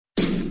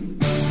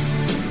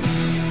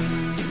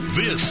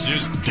This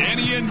is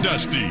Danny and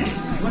Dusty.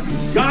 What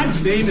in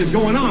God's name is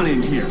going on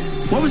in here?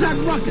 What was that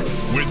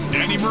ruckus? With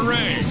Danny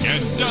Meringue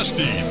and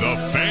Dusty,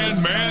 the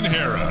Fan Man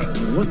Hera.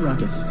 What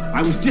ruckus? I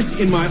was just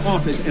in my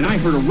office and I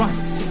heard a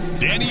ruckus.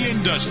 Danny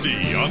and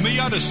Dusty on the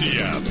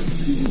Odyssey app.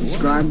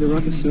 Describe the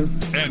ruckus, sir.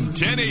 And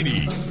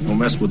 1080. Don't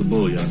mess with the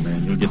bull, young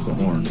man. You'll get the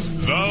horns.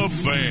 The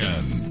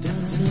Fan.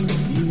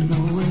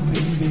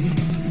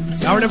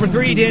 Hour number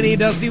 3, Danny and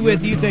Dusty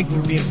with you. Thank you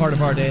for being part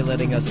of our day,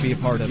 letting us be a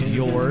part of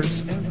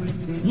yours.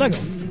 Look,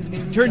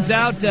 turns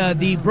out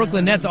the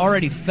Brooklyn Nets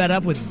already fed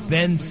up with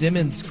Ben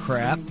Simmons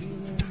crap.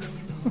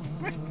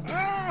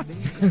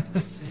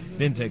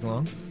 Didn't take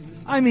long.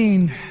 I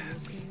mean,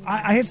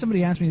 I had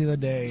somebody ask me the other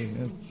day,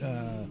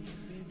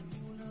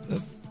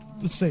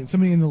 let's say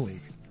somebody in the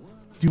league,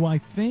 do I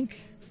think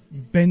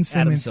Ben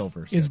Simmons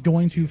is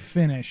going to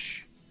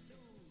finish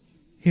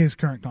his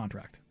current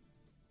contract?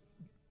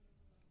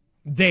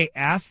 They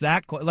asked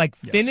that, Yes.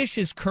 finish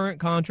his current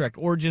contract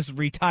or just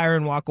retire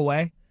and walk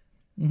away?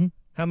 Mm-hmm.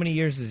 How many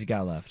years has he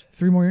got left?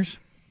 3 more years.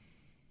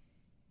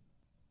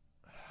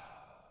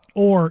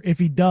 Or if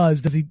he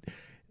does he?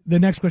 The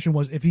next question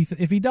was if he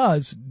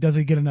does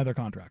he get another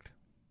contract,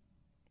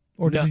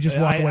 or does he just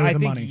walk away with the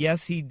money? I think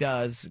yes, he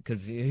does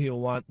because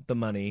he'll want the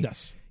money.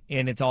 Yes,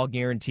 and it's all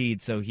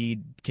guaranteed, so he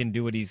can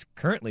do what he's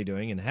currently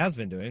doing and has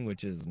been doing,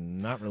 which is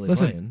not really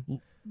playing.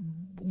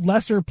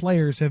 Lesser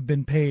players have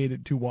been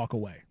paid to walk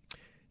away,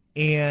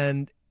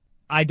 and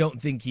I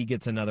don't think he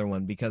gets another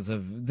one because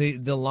of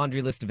the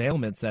laundry list of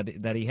ailments that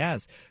he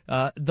has.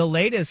 The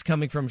latest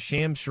coming from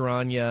Shams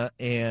Charania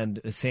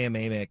and Sam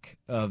Amick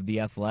of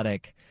The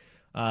Athletic.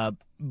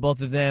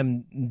 Both of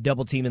them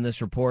double team in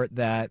this report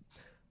that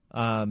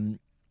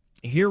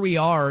here we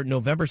are,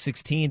 November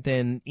 16th,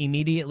 and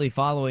immediately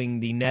following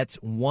the Nets'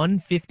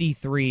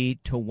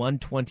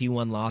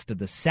 153-121 loss to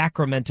the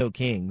Sacramento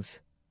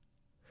Kings.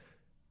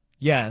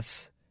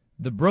 Yes,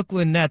 the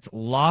Brooklyn Nets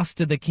lost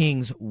to the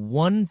Kings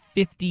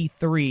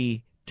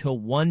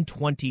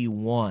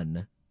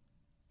 153-121.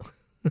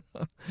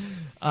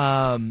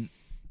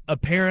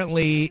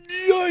 Apparently,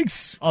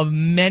 yikes! Of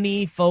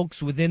many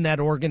folks within that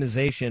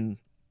organization,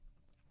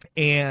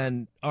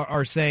 and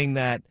are saying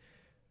that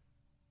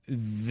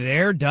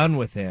they're done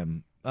with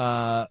him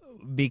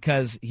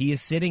because he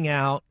is sitting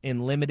out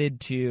and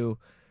limited to.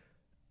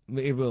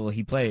 Well,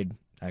 he played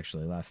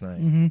actually last night.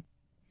 Mm-hmm.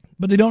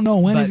 But they don't know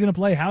when he's going to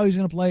play, how he's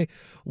going to play,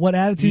 what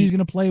attitude he's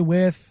going to play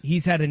with.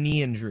 He's had a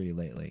knee injury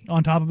lately.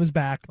 On top of his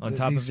back.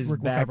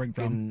 Recovering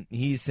from. And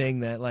he's saying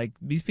that,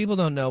 these people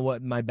don't know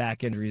what my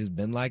back injury has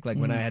been like.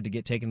 When I had to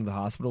get taken to the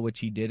hospital, which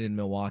he did in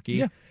Milwaukee.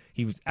 Yeah.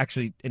 He was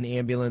actually, an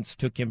ambulance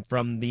took him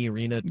from the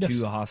arena to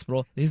the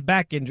hospital. His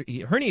back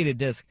injury, herniated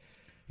disc,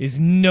 is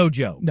no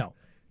joke. No.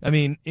 I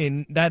mean,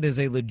 that is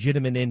a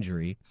legitimate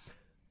injury.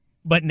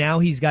 But now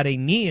he's got a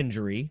knee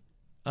injury,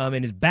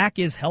 and his back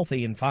is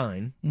healthy and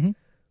fine. Mm-hmm.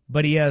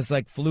 But he has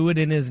fluid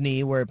in his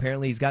knee where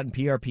apparently he's gotten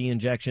PRP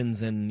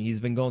injections and he's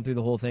been going through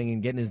the whole thing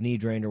and getting his knee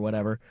drained or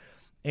whatever.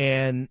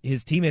 And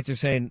his teammates are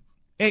saying,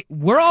 hey,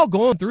 we're all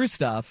going through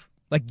stuff.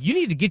 You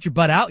need to get your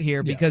butt out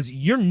here because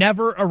you're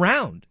never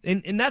around.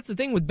 And that's the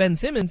thing with Ben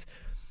Simmons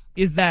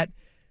is that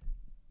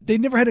they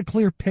never had a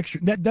clear picture.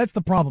 That's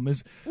the problem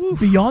is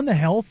beyond the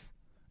health,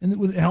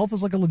 and health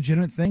is a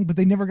legitimate thing, but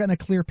they never gotten a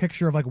clear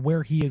picture of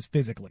where he is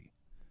physically.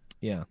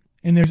 Yeah.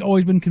 And there's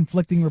always been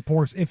conflicting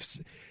reports. If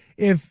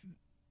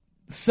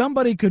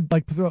somebody could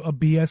throw a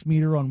BS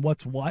meter on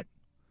what's what,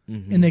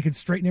 mm-hmm. and they could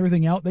straighten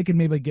everything out, they could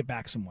maybe get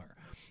back somewhere.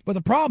 But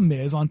the problem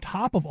is, on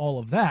top of all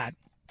of that,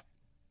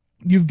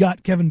 you've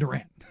got Kevin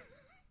Durant,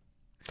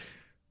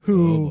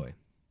 who oh boy.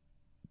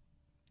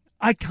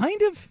 I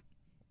kind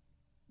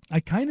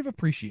of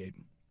appreciate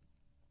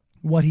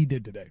what he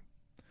did today.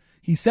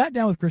 He sat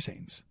down with Chris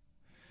Haynes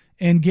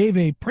and gave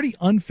a pretty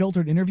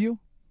unfiltered interview.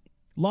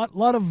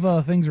 Lot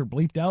of things are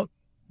bleeped out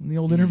in the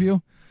old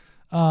interview.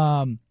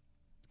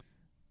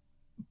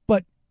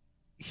 But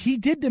he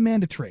did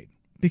demand a trade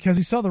because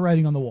he saw the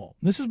writing on the wall.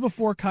 This is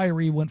before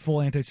Kyrie went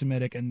full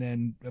anti-Semitic and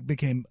then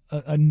became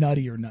a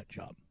nuttier nut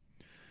job.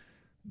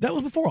 That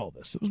was before all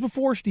this. It was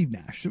before Steve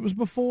Nash. It was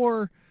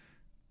before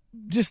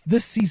just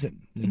this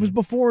season. Mm-hmm. It was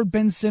before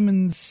Ben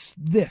Simmons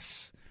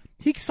this.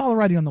 He saw the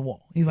writing on the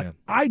wall. He's like,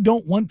 I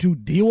don't want to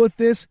deal with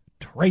this.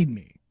 Trade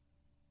me.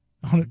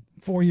 On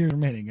 4 years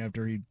remaining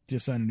after he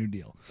just signed a new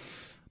deal.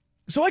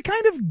 So I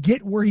kind of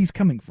get where he's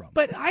coming from.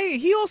 But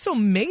he also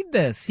made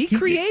this. He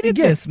created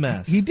this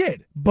mess. He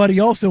did. But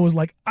he also was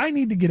like, I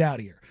need to get out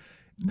of here.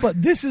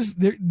 But this is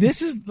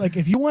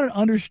if you want an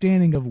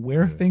understanding of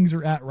where things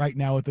are at right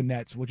now with the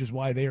Nets, which is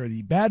why they are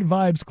the bad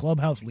vibes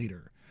clubhouse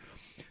leader.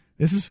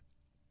 This is,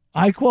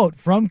 I quote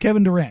from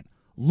Kevin Durant,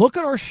 look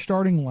at our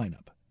starting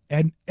lineup.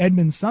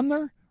 Edmund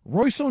Sumner,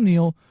 Royce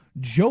O'Neal,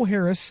 Joe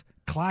Harris,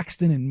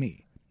 Claxton, and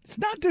me. It's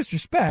not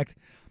disrespect,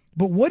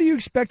 but what are you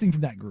expecting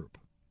from that group?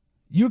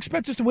 You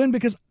expect us to win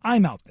because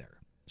I'm out there.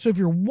 So if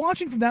you're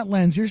watching from that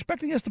lens, you're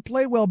expecting us to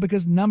play well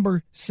because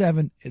number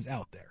 7 is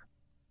out there.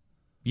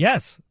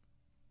 Yes.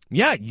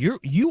 Yeah,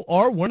 you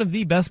are one of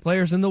the best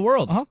players in the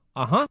world. Uh-huh.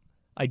 Uh-huh.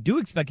 I do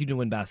expect you to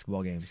win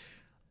basketball games.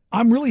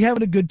 I'm really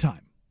having a good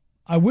time.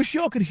 I wish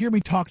y'all could hear me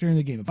talk during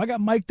the game. If I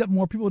got mic'd up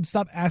more, people would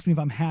stop asking me if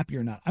I'm happy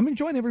or not. I'm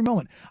enjoying every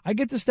moment. I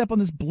get to step on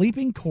this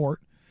bleeping court,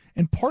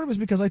 and part of it is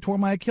because I tore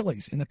my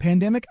Achilles. In the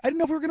pandemic, I didn't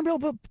know if we were going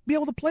to be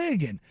able to play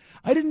again.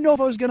 I didn't know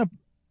if I was going to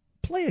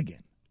play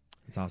again.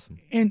 It's awesome.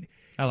 And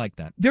I like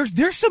that.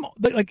 There's some,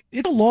 like,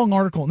 it's a long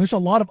article, and there's a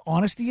lot of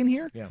honesty in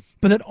here. Yeah.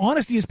 But that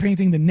honesty is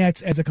painting the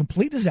Nets as a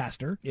complete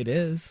disaster. It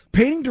is.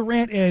 Painting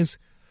Durant as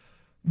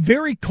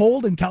very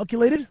cold and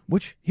calculated,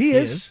 which he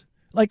is.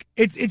 Like,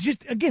 it's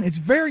just, again, it's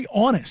very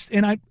honest.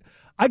 And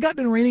I got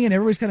done reading it, and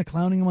everybody's kind of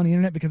clowning him on the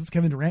internet because it's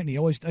Kevin Durant, and he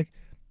always, like,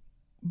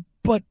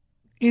 but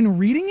in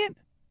reading it,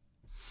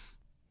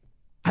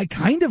 I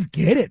kind of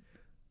get it.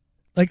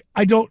 Like,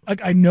 I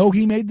know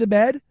he made the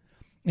bed,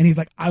 and he's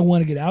like, I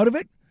want to get out of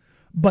it.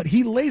 But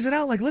he lays it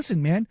out like,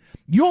 listen, man,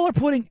 you all are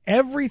putting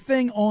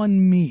everything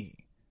on me.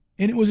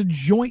 And it was a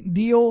joint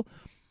deal.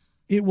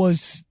 It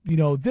was,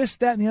 this,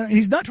 that, and the other. And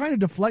he's not trying to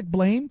deflect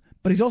blame,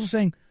 but he's also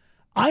saying,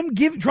 I'm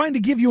trying to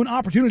give you an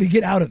opportunity to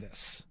get out of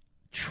this.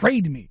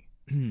 Trade me.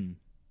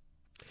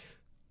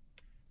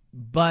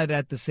 But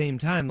at the same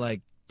time,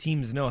 like,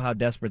 teams know how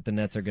desperate the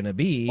Nets are going to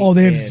be. Oh,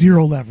 they have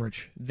zero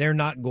leverage. They're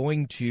not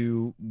going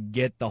to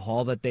get the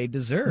haul that they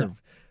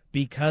deserve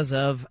because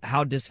of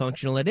how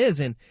dysfunctional it is.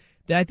 And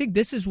I think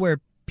this is where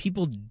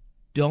people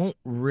don't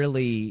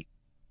really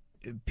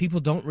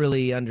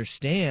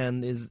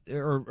understand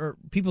or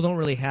people don't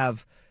really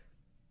have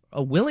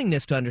a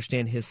willingness to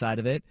understand his side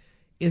of it,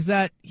 is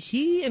that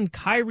he and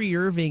Kyrie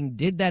Irving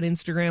did that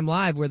Instagram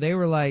Live where they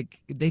were like,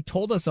 they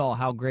told us all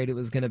how great it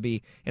was going to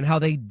be and how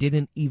they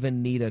didn't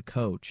even need a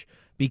coach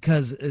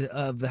because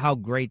of how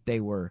great they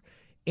were.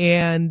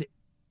 And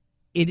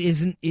it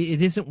isn't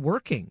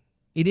working.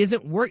 It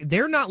isn't work.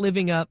 They're not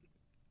living up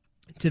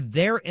to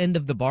their end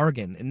of the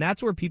bargain. And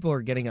that's where people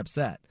are getting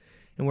upset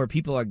and where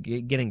people are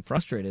getting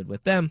frustrated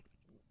with them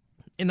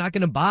and not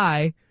going to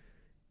buy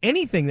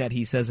anything that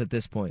he says at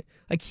this point.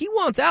 Like, he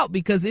wants out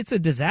because it's a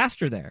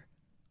disaster there.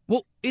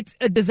 Well, it's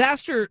a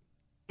disaster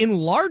in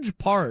large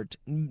part,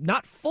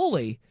 not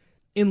fully,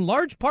 in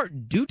large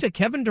part due to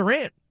Kevin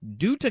Durant,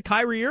 due to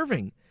Kyrie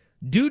Irving,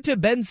 due to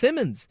Ben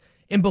Simmons,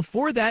 and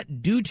before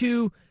that, due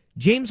to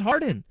James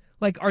Harden.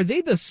 Like, are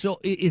they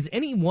is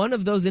any one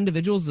of those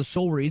individuals the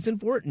sole reason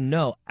for it?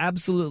 No,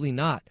 absolutely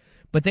not.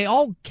 But they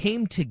all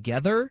came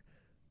together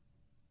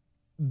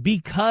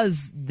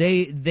because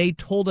they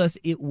told us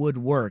it would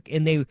work,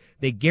 and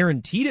they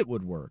guaranteed it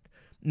would work.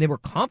 And they were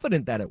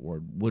confident that it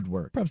would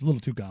work. Perhaps a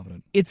little too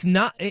confident. It's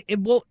not.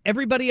 Well,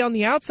 everybody on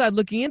the outside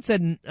looking in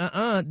said,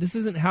 this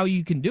isn't how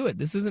you can do it.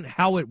 This isn't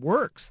how it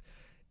works.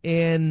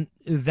 And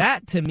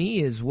that, to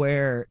me, is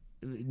where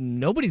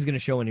nobody's going to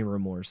show any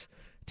remorse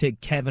to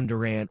Kevin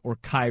Durant or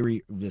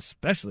Kyrie,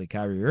 especially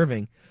Kyrie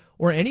Irving,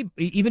 or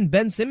even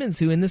Ben Simmons,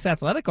 who in this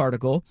Athletic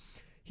article,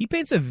 he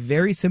paints a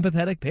very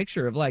sympathetic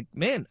picture of like,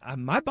 man,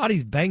 my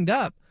body's banged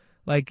up.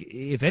 Like,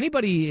 if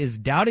anybody is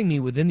doubting me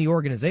within the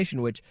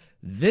organization, which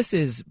this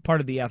is part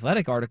of the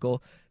Athletic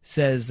article,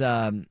 says,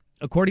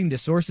 according to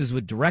sources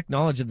with direct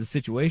knowledge of the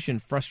situation,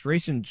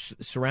 frustration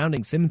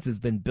surrounding Simmons has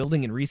been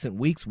building in recent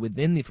weeks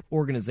within the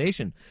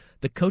organization.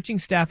 The coaching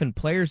staff and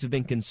players have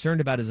been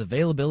concerned about his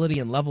availability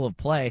and level of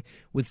play,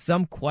 with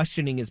some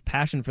questioning his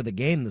passion for the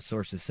game, the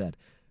sources said.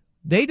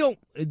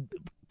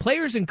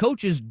 Players and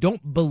coaches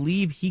don't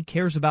believe he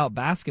cares about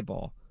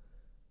basketball.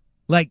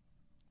 Like,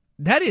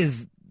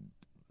 there's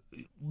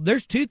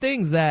two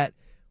things that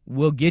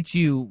will get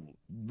you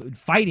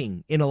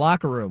fighting in a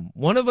locker room.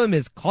 One of them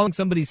is calling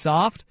somebody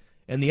soft,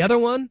 and the other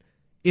one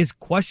is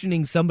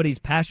questioning somebody's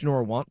passion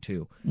or want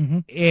to. Mm-hmm.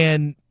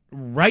 And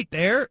right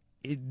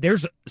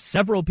there's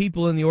several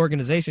people in the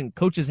organization,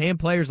 coaches and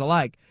players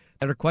alike,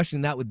 that are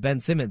questioning that with Ben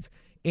Simmons.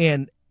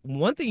 And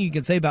one thing you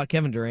can say about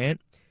Kevin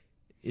Durant,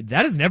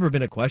 that has never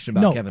been a question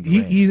about Kevin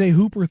Durant. He's a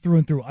hooper through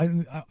and through.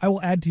 I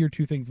will add to your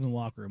two things in the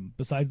locker room.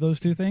 Besides those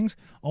two things,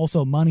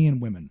 also money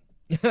and women.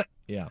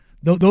 Yeah,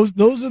 those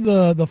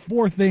are the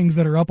four things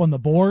that are up on the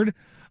board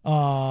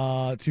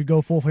to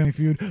go full Family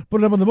Feud.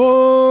 Put it up on the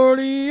board.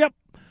 Yep.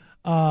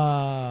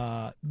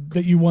 That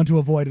you want to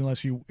avoid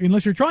unless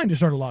you're trying to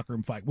start a locker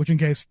room fight. Which, in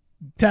case,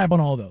 tab on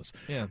all those.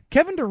 Yeah.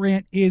 Kevin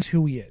Durant is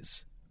who he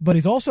is, but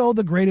he's also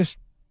the greatest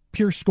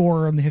pure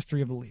scorer in the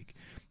history of the league.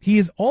 He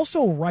is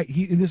also right.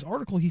 In this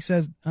article, he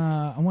says,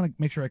 I want to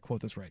make sure I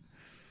quote this right.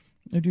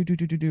 I think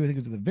it's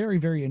at the very,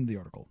 very end of the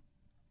article.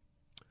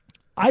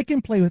 I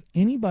can play with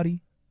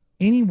anybody,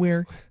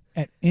 anywhere,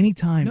 at any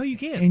time. No, you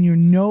can't.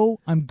 And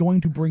I'm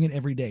going to bring it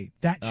every day.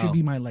 That should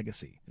be my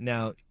legacy.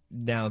 Now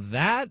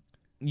that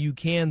you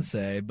can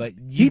say, but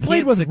he played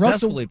can't with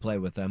successfully play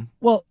with them.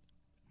 Well,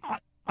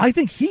 I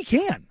think he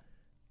can.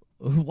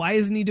 Why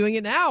isn't he doing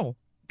it now?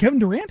 Kevin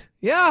Durant?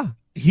 Yeah.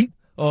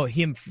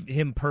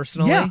 Him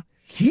personally? Yeah,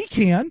 he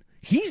can.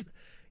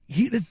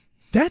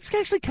 That's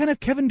actually kind of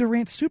Kevin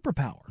Durant's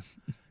superpower,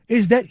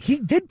 is that he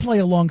did play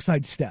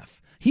alongside Steph.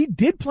 He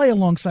did play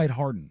alongside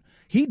Harden.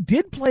 He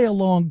did play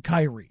along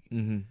Kyrie.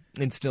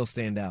 Mm-hmm. And still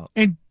stand out.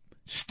 And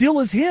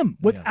still is him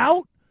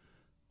without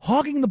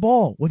hogging the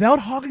ball, without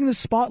hogging the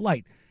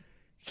spotlight.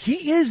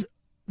 He is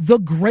the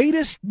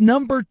greatest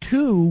number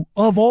 2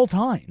 of all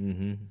time.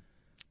 Mm-hmm.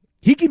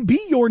 He can be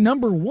your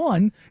number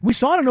 1. We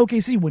saw it in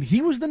OKC when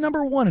he was the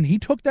number 1 and he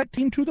took that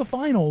team to the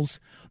finals.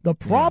 The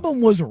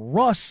problem was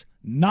Russ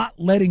not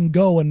letting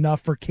go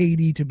enough for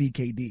KD to be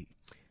KD.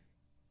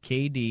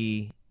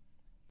 KD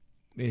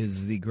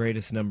is the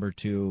greatest number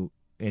 2,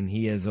 and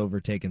he has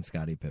overtaken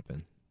Scottie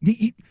Pippen.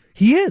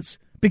 He is,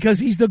 because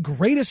he's the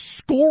greatest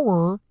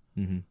scorer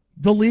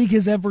the league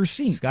has ever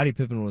seen. Scottie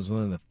Pippen was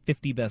one of the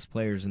 50 best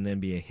players in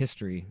NBA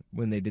history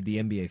when they did the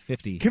NBA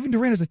 50. Kevin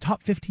Durant is a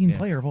top 15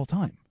 player of all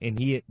time. And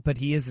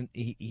he isn't.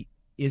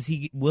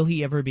 Will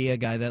he ever be a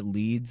guy that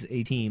leads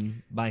a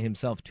team by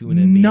himself to an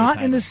NBA Not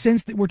title? in the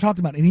sense that we're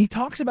talking about. And he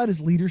talks about his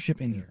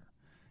leadership in here.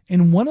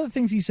 And one of the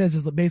things he says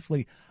is that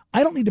basically,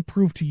 I don't need to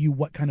prove to you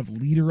what kind of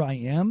leader I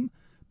am,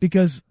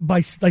 because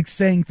by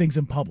saying things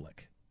in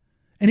public.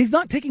 And he's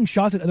not taking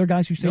shots at other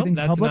guys who say things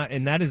in public.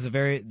 And that is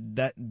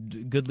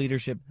good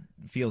leadership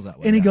feels that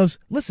way. And he goes,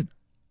 listen,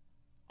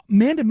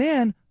 man to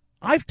man,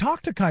 I've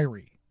talked to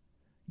Kyrie.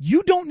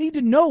 You don't need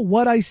to know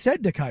what I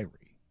said to Kyrie.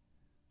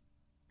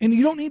 And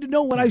you don't need to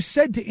know what I've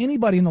said to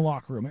anybody in the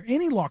locker room or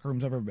any locker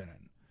rooms I've ever been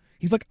in.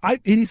 He's like,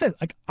 he said,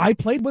 I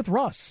played with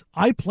Russ.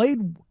 I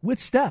played with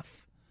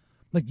Steph.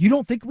 Like, you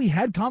don't think we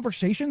had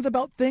conversations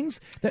about things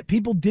that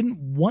people didn't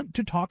want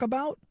to talk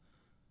about?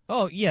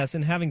 Oh, yes,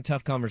 and having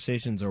tough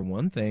conversations are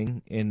one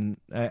thing, and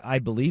I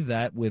believe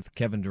that with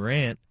Kevin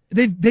Durant.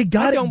 They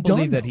got I it don't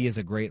believe done, that he is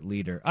a great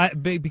leader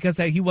because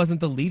he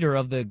wasn't the leader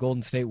of the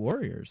Golden State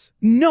Warriors.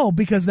 No,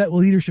 because that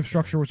leadership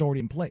structure was already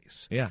in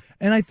place. Yeah,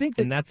 and I think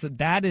that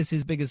that is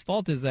his biggest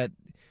fault, is that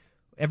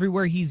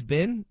everywhere he's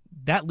been,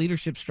 that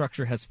leadership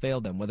structure has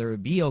failed them. Whether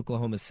it be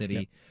Oklahoma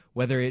City,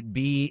 whether it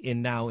be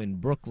now in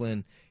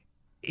Brooklyn,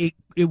 it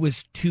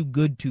was too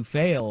good to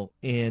fail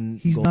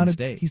in Golden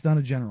State. He's not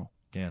a general.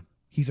 Yeah,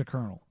 he's a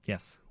colonel.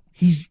 Yes,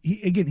 he's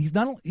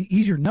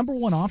your number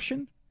 1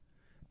 option,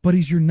 but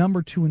he's your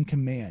number 2 in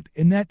command.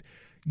 And that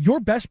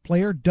your best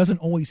player doesn't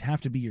always have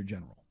to be your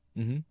general.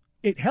 Mm-hmm.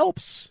 It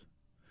helps,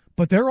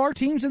 but there are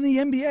teams in the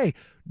NBA.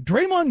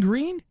 Draymond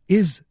Green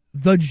is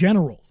the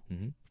general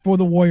for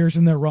the Warriors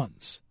in their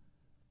runs.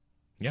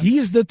 Yep. He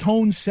is the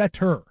tone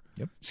setter.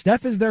 Yep.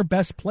 Steph is their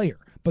best player,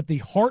 but the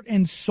heart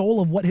and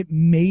soul of what it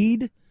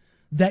made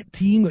that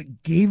team,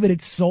 that gave it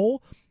its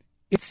soul,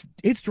 it's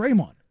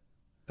Draymond.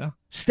 Yeah.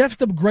 Steph's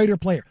the greater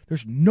player.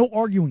 There's no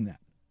arguing that.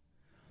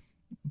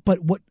 But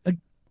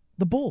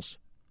the Bulls,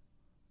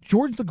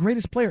 Jordan's the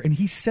greatest player, and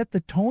he set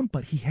the tone,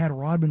 but he had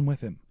Rodman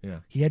with him. Yeah.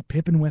 He had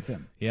Pippen with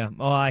him. Yeah.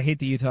 Oh, I hate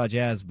the Utah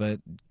Jazz, but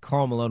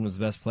Karl Malone was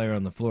the best player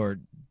on the floor.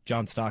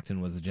 John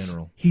Stockton was the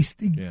general.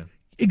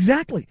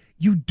 Exactly.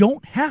 You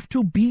don't have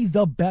to be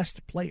the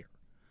best player.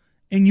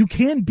 And you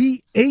can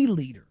be a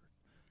leader,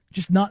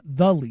 just not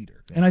the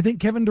leader. Yeah. And I think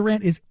Kevin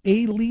Durant is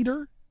a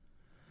leader,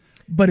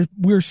 but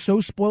we're so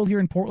spoiled here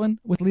in Portland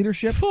with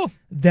leadership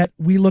that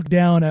we look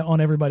down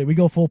on everybody. We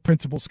go full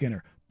Principal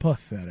Skinner.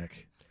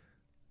 Pathetic.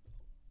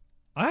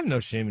 I have no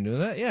shame in doing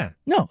that, yeah.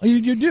 No,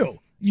 you do.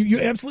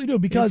 You absolutely do,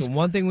 because it's the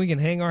one thing we can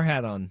hang our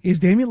hat on. Is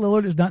Damian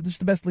Lillard is not just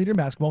the best leader in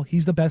basketball,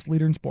 he's the best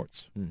leader in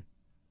sports.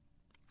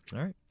 All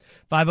right.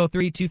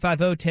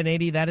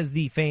 503-250-1080, that is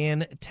the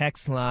fan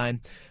text line.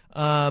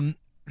 We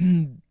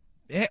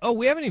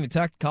haven't even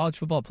talked college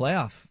football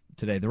playoff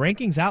today. The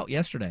rankings out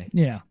yesterday.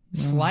 Yeah.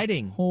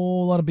 Sliding.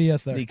 Whole lot of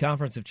BS there. The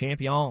Conference of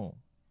Champions.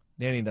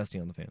 Danny and Dusty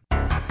on the Fan.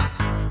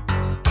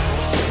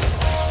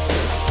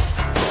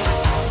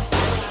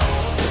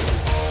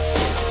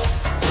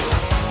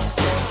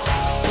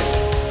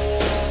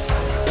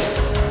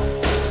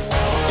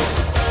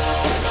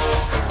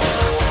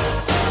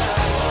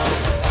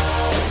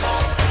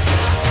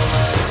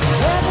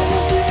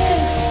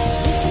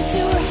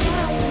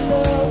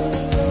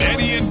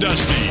 Danny and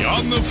Dusty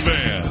on the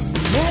Fan.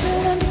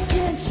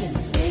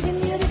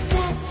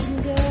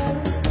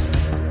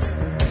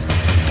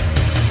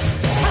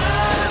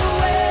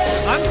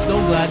 I'm so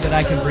glad that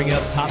I can bring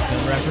up Top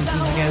Gun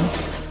references again.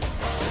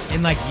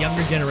 And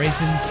younger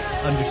generations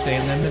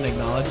understand them and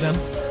acknowledge them.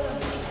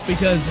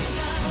 Because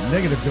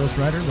negative Ghost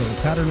Rider, the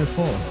pattern is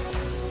full.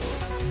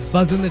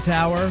 Buzz in the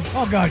Tower.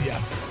 Oh God, yeah.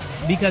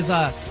 Because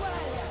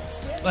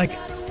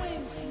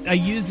I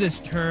use this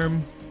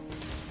term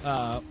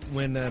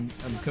when I'm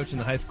coaching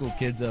the high school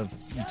kids of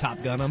you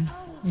Top Gun them,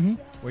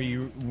 where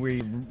you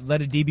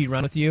let a DB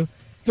run with you,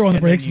 throw on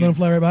the brakes and let them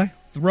fly right by.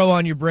 Throw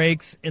on your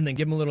brakes and then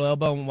give them a little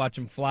elbow and watch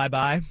them fly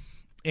by.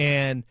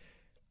 And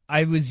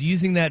I was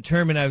using that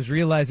term and I was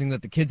realizing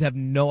that the kids have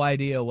no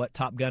idea what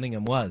Top Gunning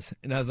them was.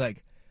 And I was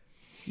like,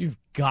 you've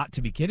got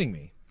to be kidding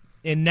me.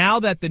 And now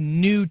that the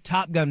new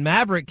Top Gun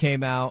Maverick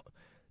came out,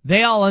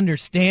 they all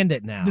understand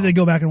it now. Did they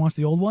go back and watch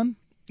the old one?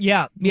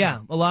 Yeah.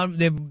 A lot of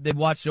they've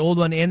watched the old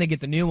one and they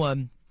get the new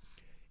one.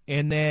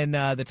 And then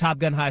the Top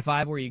Gun High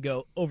Five where you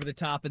go over the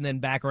top and then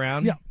back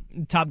around. Yeah.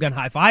 Top Gun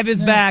High Five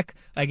is back.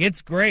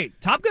 It's great.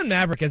 Top Gun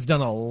Maverick has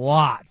done a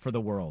lot for the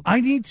world.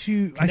 I need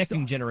to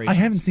connecting generations. I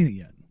haven't seen it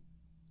yet.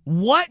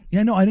 What?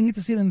 Yeah, no, I didn't get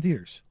to see it in the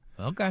theaters.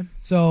 Okay.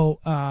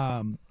 So,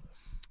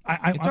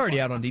 it's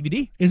already out on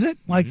DVD. Is it?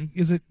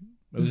 Is it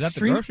It was at the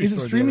grocery Is store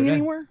it the streaming other day.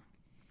 anywhere?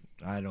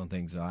 I don't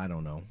think so. I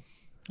don't know.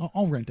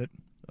 I'll rent it.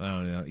 I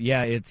don't know.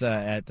 Yeah, it's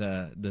at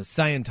the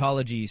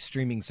Scientology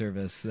streaming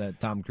service that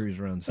Tom Cruise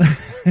runs.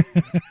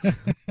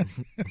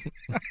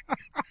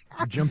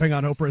 Jumping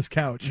on Oprah's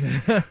couch.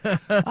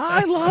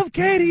 I love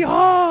Katie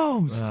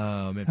Holmes.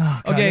 Oh man.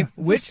 Oh, God, Okay, that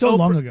was so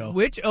long ago.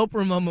 Which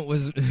Oprah moment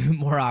was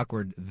more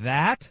awkward?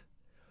 That,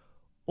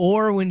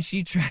 or when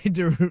she tried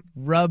to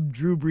rub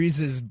Drew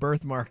Brees'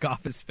 birthmark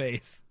off his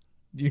face?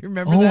 Do you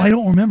remember that? I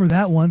don't remember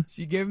that one.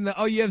 She gave him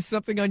you have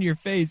something on your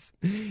face.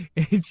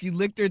 And she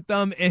licked her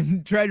thumb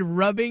and tried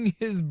rubbing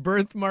his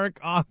birthmark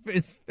off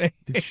his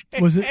face.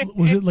 Was it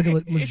like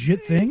a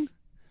legit thing?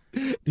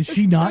 Did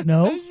she not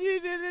know? She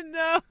didn't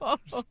know.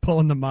 Just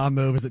pulling the mom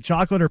move. Is it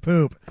chocolate or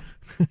poop?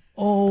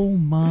 Oh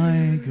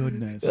my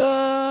goodness.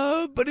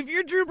 But if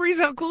you're Drew Brees,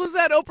 how cool is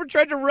that? Oprah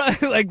tried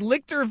to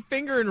licked her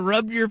finger and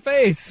rubbed your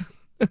face.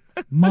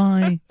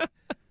 My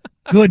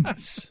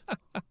goodness.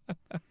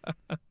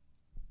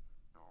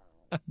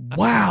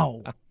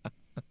 Wow.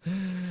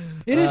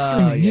 It is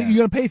streaming. Yeah. You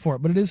got to pay for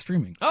it, but it is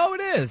streaming. Oh, it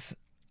is.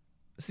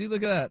 See,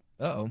 look at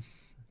that. Uh-oh.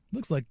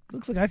 Looks like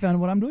I found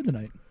what I'm doing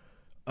tonight.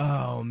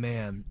 Oh,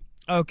 man.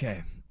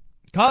 Okay.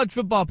 College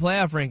football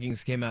playoff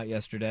rankings came out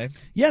yesterday.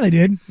 Yeah, they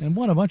did. And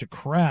what a bunch of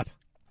crap.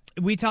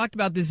 We talked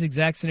about this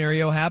exact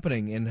scenario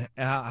happening and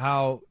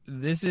how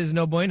this is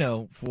no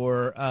bueno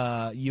for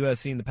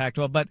USC in the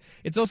Pac-12, but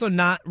it's also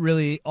not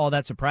really all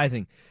that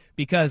surprising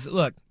because,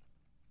 look,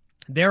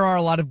 there are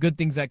a lot of good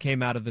things that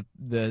came out of the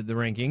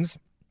rankings.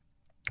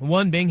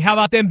 One being, how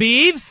about them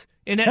Beavs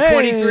in at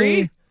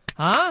 23?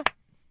 Huh?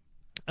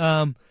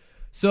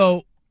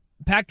 So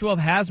Pac-12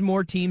 has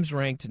more teams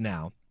ranked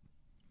now.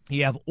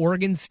 You have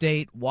Oregon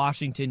State,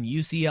 Washington,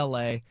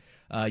 UCLA.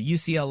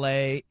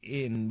 UCLA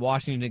in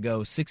Washington to go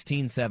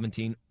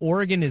 16-17.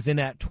 Oregon is in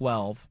at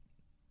 12.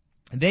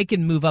 They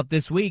can move up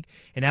this week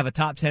and have a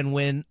top 10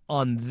 win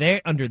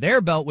under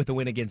their belt with a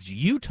win against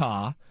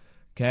Utah.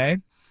 Okay?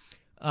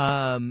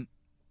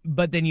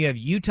 But then you have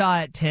Utah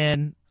at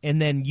 10,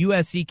 and then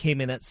USC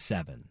came in at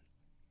 7.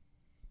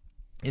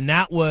 And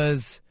that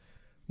was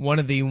one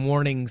of the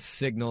warning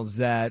signals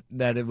that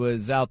it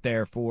was out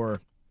there for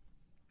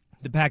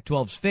the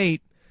Pac-12's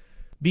fate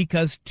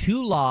because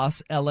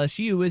 2-loss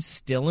LSU is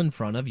still in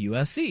front of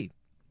USC.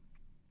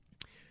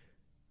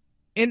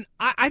 And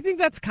I think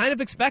that's kind of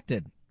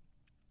expected.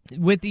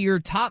 With your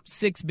top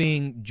 6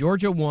 being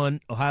Georgia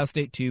 1, Ohio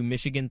State 2,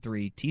 Michigan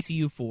 3,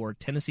 TCU 4,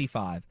 Tennessee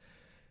 5,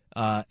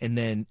 and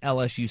then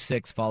LSU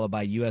 6, followed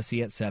by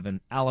USC at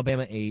 7,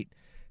 Alabama 8,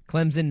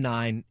 Clemson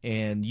 9,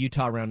 and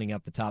Utah rounding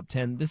out the top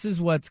 10. This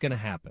is what's going to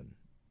happen.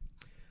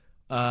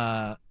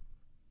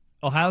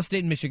 Ohio State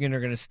and Michigan are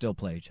going to still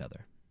play each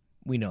other.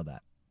 We know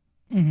that.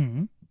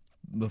 Mm-hmm.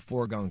 The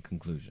foregone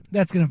conclusion.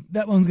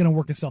 That one's gonna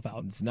work itself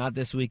out. It's not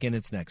this weekend.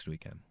 It's next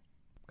weekend.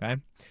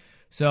 Okay,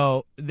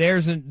 so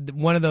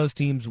one of those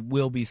teams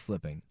will be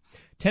slipping.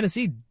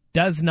 Tennessee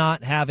does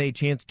not have a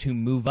chance to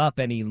move up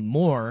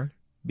anymore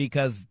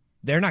because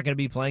they're not going to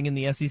be playing in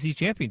the SEC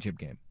championship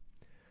game.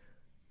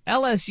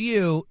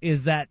 LSU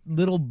is that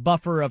little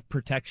buffer of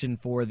protection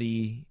for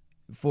the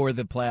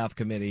playoff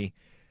committee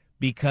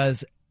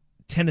because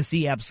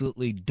Tennessee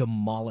absolutely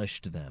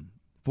demolished them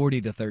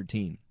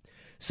 40-13.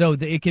 So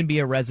it can be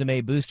a resume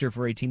booster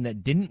for a team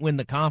that didn't win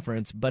the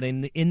conference, but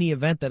in the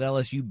event that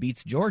LSU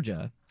beats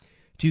Georgia,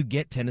 to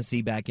get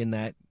Tennessee back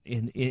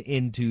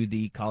into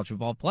the college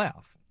football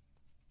playoff.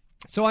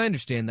 So I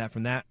understand that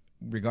from that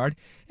regard.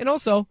 And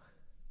also,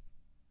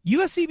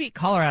 USC beat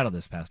Colorado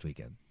this past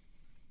weekend.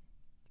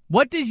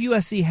 What does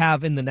USC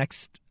have in the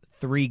next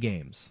 3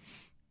 games?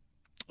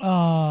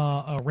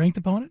 A ranked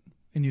opponent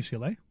in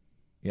UCLA.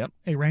 Yep.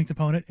 A ranked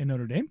opponent in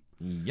Notre Dame.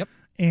 Yep.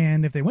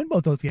 And if they win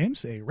both those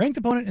games, a ranked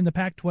opponent in the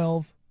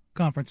Pac-12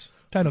 conference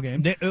title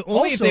game.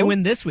 Only if they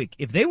win this week.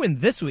 If they win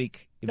this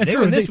week,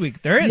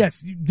 they're in.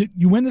 Yes,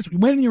 you win this. You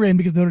win and you're in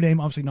because Notre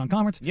Dame obviously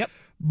non-conference. Yep.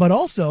 But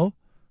also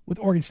with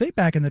Oregon State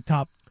back in the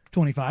top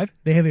 25,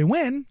 they have a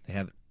win. They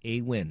have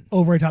a win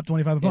over a top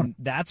 25 opponent.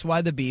 And that's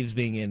why the Beavs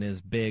being in is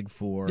big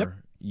for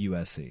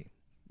USC.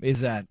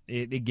 Is that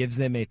it gives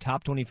them a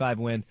top 25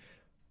 win,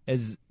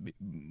 as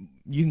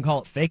you can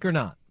call it fake or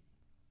not.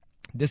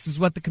 This is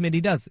what the committee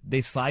does.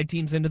 They slide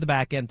teams into the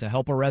back end to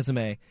help a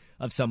resume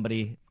of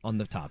somebody on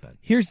the top end.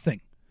 Here's the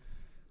thing.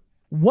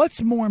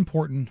 What's more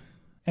important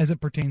as it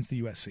pertains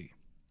to USC?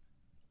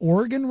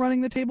 Oregon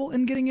running the table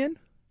and getting in,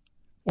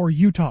 or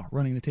Utah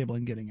running the table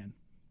and getting in?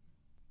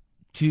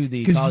 To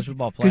the college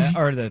football playoff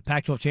or the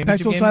Pac-12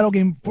 championship Pac-12 game? title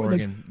game. For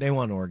Oregon. They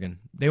want Oregon.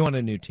 They want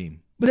a new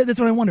team. But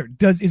that's what I wonder.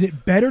 Is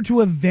it better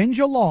to avenge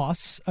a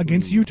loss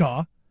against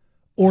Utah,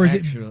 or is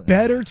it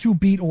better to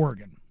beat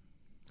Oregon?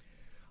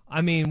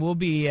 I mean, we'll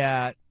be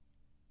at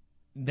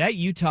that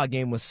Utah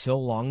game was so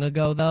long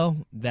ago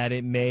though that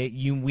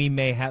we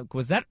may have.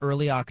 Was that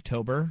early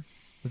October?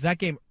 Was that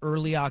game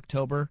early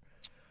October?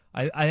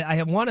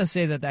 I want to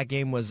say that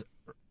game was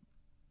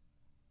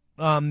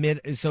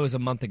mid. So it was a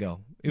month ago.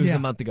 It was a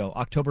month ago,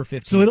 October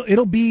 15th. So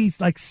it'll be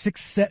like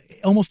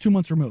almost 2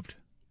 months removed.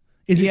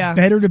 Is it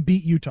better to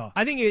beat Utah?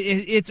 I think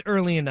it's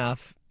early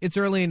enough, It's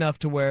early enough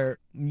to where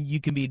you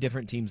can be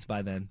different teams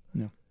by then.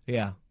 No.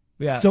 Yeah.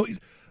 So,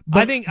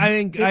 I think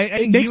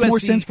it makes USC, more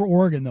sense for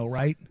Oregon, though,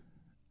 right?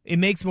 It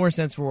makes more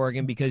sense for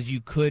Oregon because you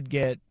could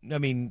get. I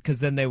mean, because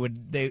then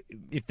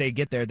if they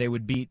get there, they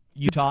would beat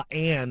Utah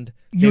and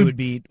they would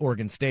beat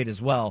Oregon State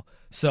as well.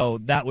 So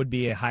that would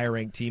be a higher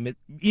ranked team.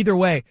 Either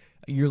way,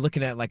 you're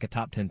looking at like a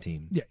top 10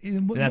 team. Yeah,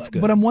 that's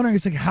good. But I'm wondering,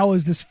 it's like, how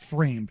is this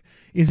framed?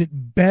 Is it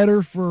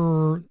better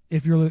for,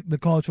 if you're the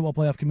College Football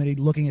Playoff Committee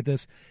looking at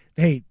this,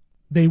 hey,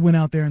 they went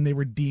out there and they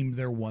redeemed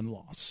their one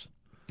loss?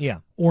 Yeah.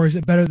 Or is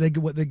it better they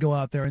go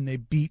out there and they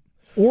beat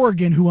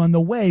Oregon, who on the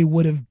way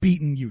would have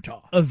beaten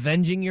Utah?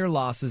 Avenging your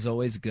loss is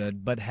always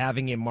good, but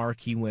having a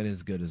marquee win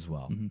is good as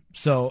well. Mm-hmm.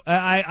 So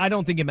I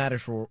don't think it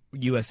matters for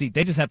USC.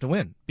 They just have to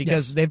win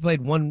because they've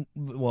played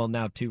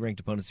now two ranked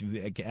opponents if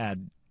you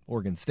add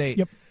Oregon State.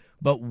 Yep.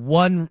 But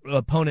one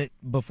opponent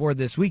before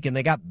this week, and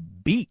they got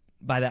beat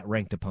by that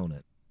ranked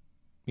opponent.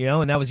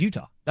 And that was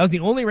Utah. That was the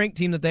only ranked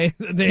team that they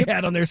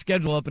had on their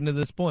schedule up until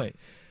this point,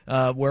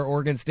 where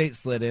Oregon State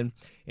slid in,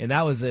 and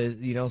that was a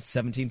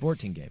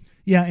 17-14 game.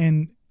 Yeah,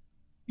 and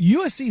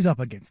USC's up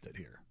against it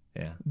here.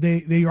 Yeah.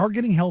 They are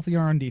getting healthier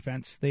on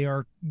defense. They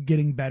are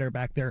getting better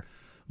back there.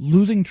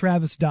 Losing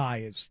Travis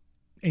Dye is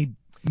a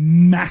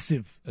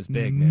massive,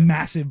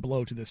 massive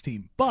blow to this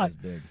team. But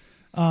big.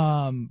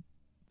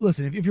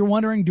 Listen, if you're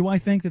wondering, do I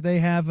think that they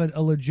have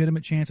a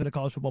legitimate chance at a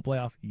college football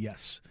playoff?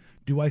 Yes.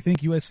 Do I think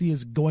USC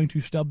is going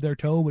to stub their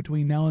toe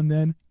between now and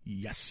then?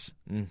 Yes.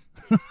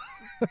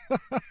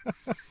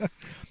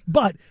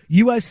 But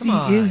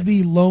USC is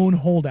the lone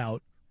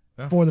holdout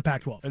for the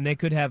Pac-12. And they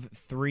could have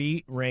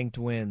 3 ranked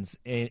wins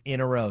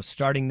in a row.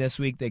 Starting this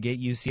week, they get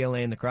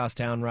UCLA in the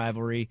crosstown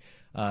rivalry.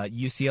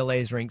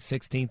 UCLA is ranked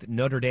 16th.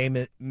 Notre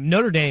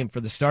Dame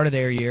for the start of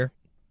their year.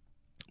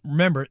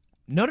 Remember,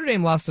 Notre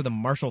Dame lost to the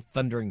Marshall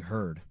Thundering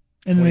Herd.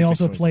 And then they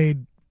also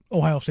played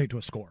Ohio State to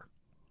a score.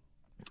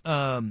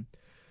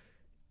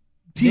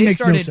 Team makes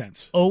no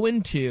sense.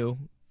 0-2.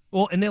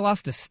 Well, and they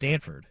lost to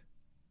Stanford.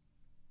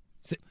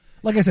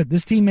 Like I said,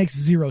 this team makes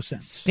 0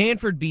 sense.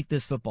 Stanford beat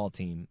this football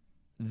team.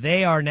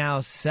 They are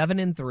now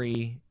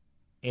 7-3,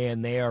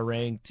 and they are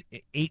ranked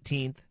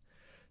 18th.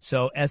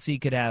 So SC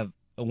could have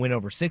a win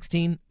over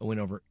 16, a win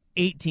over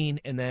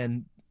 18, and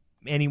then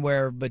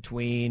anywhere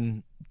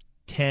between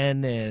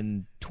 10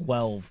 and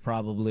 12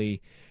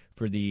 probably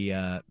for the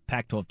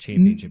Pac-12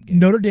 championship game.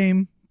 Notre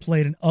Dame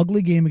played an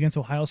ugly game against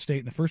Ohio State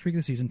in the first week of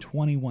the season,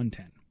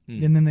 21-10.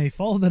 And then they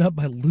followed that up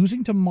by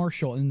losing to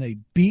Marshall, and they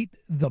beat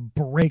the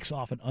brakes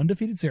off an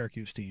undefeated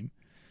Syracuse team.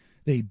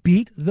 They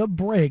beat the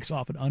brakes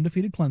off an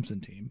undefeated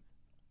Clemson team.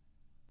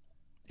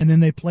 And then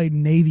they played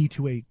Navy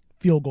to a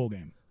field goal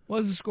game. What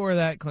was the score of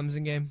that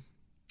Clemson game?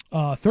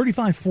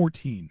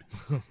 35-14.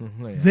 Yeah.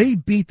 They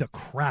beat the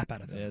crap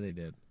out of them. Yeah, they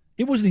did.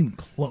 It wasn't even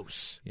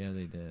close. Yeah,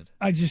 they did.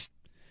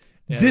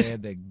 They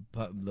had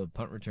the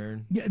punt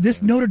return. Yeah,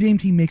 this Notre Dame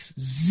team makes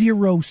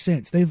 0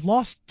 sense. They've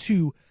lost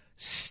to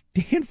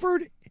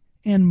Stanford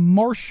and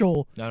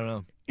Marshall. I don't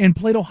know. And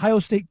played Ohio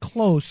State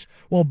close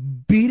while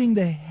beating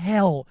the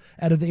hell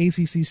out of the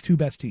ACC's 2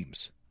 best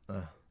teams.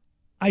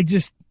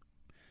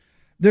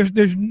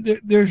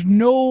 There's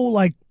no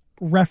like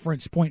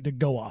reference point to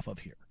go off of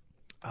here.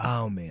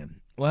 Oh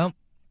man. Well,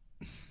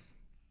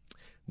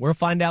 we'll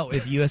find out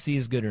if USC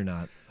is good or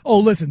not. Oh,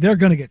 listen, they're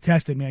going to get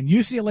tested, man.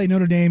 UCLA,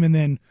 Notre Dame, and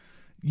then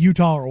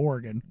Utah or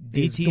Oregon.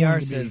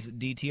 DTR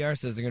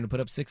says they're going to put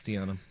up 60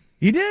 on them.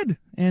 He did,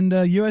 and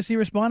USC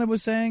responded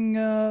with saying,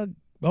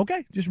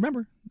 "Okay, just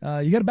remember,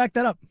 you got to back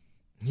that up."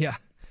 Yeah.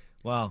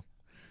 Well,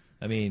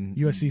 I mean,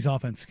 USC's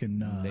offense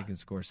can they can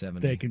score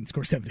 70. They can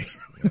score 70.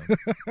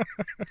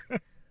 Yeah.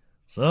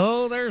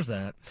 So there's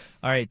that.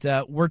 All right,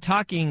 we're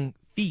talking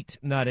feet,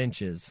 not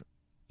inches.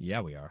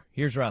 Yeah, we are.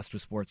 Here's Rust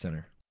with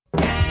SportsCenter.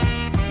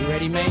 You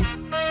ready, Mace?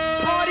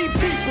 Party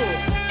people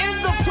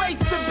in the place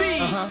to be.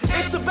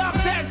 It's about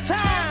that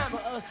time for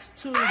us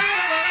to.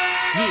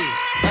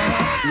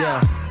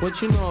 Yeah,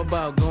 what you know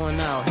about going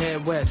out?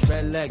 Head west,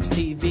 red legs,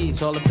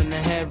 TVs, all up in the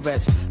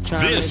headrest.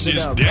 This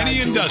is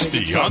Danny and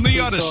Dusty on the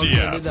Odyssey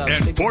app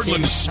and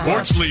Portland's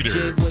sports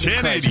leader,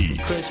 1080,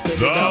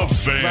 The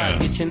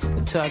Fan.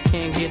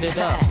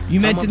 You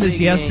mentioned this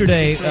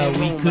yesterday.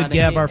 We could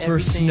have our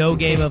first snow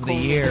game of the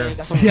year.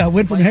 Yeah, it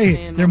went from,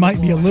 hey, there might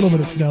be a little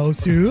bit of snow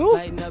to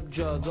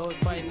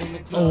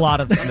a lot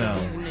of snow.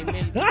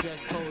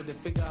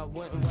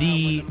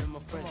 The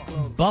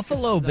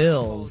Buffalo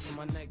Bills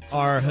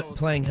are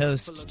playing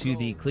host to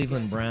the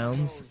Cleveland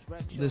Browns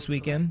this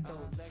weekend.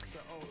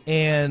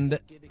 And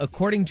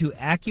according to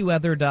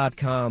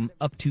AccuWeather.com,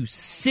 up to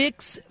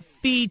 6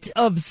 feet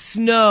of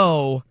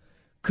snow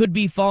could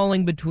be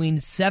falling between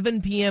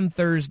 7 p.m.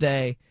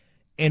 Thursday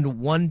and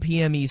 1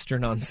 p.m.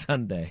 Eastern on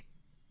Sunday.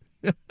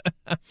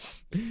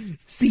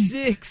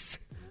 6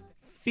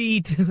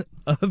 feet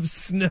of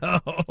snow.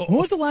 When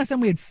was the last time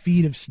we had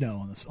feet of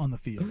snow on the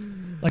field?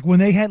 Like when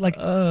they had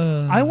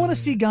I want to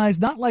see guys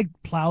not like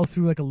plow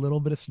through like a little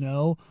bit of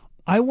snow.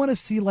 I want to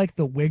see like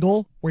the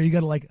wiggle where you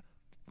got to like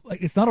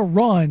it's not a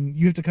run.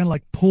 You have to kind of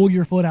like pull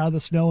your foot out of the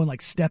snow and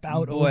like step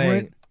out over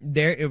it.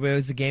 It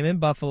was a game in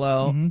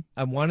Buffalo. Mm-hmm.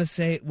 I want to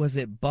say, was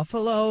it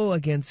Buffalo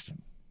against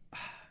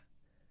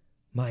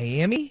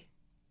Miami?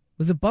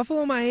 Was it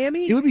Buffalo,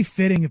 Miami? It would be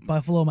fitting if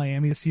Buffalo,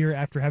 Miami this year,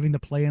 after having to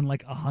play in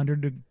like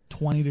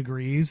 120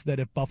 degrees, that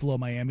if Buffalo,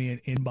 Miami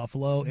in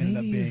Buffalo ended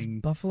up Maybe it was being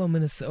Buffalo,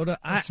 Minnesota.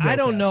 I snow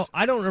don't fest. know.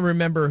 I don't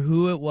remember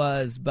who it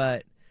was,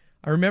 but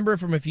I remember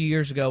from a few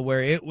years ago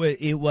where it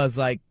was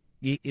like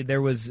it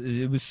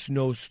was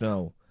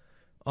snow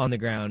on the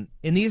ground,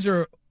 and these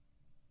are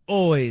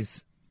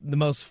always the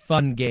most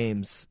fun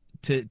games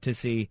to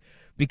see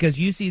because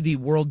you see the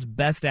world's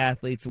best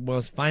athletes, the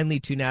most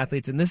finely tuned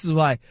athletes, and this is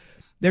why.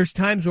 There's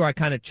times where I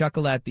kind of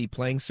chuckle at the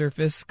playing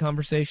surface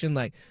conversation.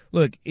 Like,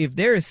 look, if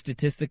there is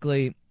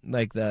statistically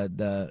like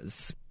the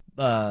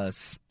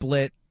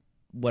split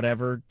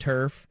whatever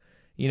turf,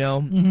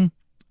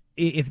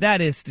 if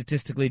that is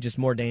statistically just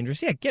more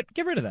dangerous, yeah, get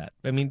rid of that.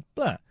 I mean,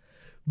 blah.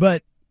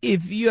 But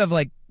if you have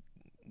like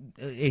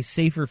a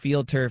safer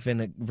field turf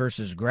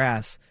versus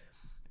grass,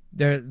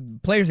 there are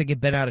players that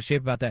get bent out of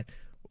shape about that.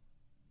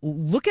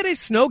 Look at a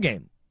snow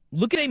game.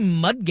 Look at a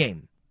mud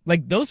game.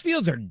 Like, those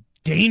fields are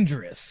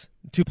dangerous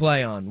to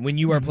play on when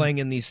you are playing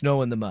in the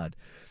snow and the mud.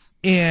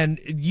 And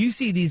you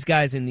see these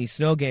guys in these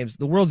snow games,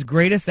 the world's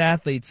greatest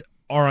athletes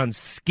are on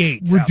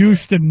skates.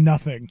 reduced to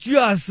nothing.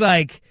 Just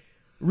like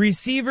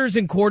receivers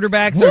and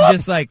quarterbacks are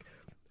just like,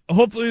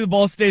 hopefully the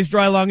ball stays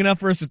dry long enough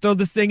for us to throw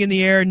this thing in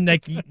the air, and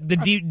like the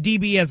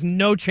DB has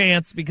no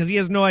chance because he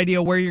has no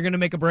idea where you're going to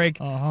make a break.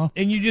 And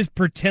you just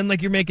pretend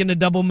like you're making a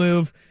double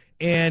move,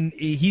 and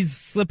he's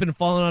slipping and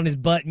falling on his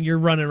butt, and you're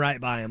running right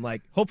by him.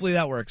 Like, hopefully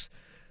that works.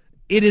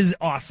 It is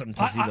awesome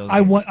to see those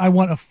games. I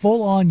want a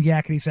full-on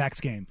Yakety Sax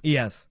game.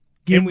 Yes.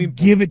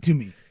 Give it to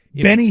me.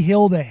 Benny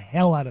Hill the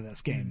hell out of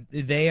this game.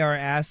 They are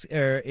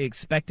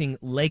expecting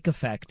lake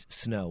effect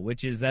snow,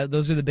 which is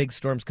those are the big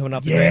storms coming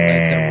up the Great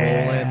Lakes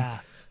that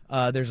roll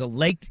in. There's a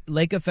lake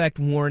effect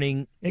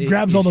warning. It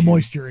grabs all the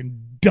moisture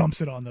and dumps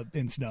it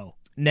in snow.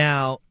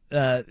 Now,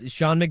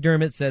 Sean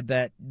McDermott said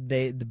that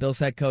the Bills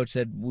head coach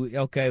said, we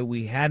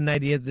had an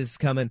idea that this is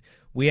coming.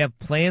 We have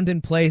plans in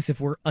place if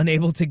we're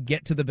unable to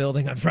get to the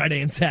building on Friday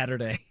and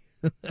Saturday.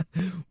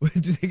 We're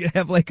going to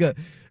have like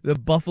the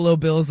Buffalo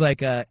Bills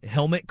like a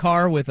helmet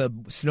car with a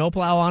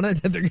snowplow on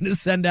it that they're going to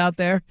send out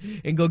there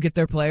and go get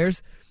their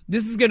players.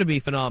 This is going to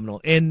be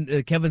phenomenal.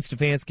 And Kevin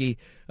Stefanski,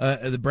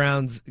 the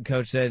Browns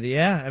coach, said,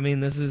 "Yeah, I mean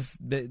this is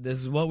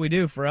what we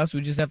do. For us,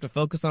 we just have to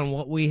focus on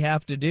what we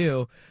have to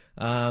do.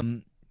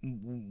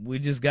 We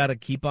just got to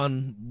keep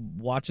on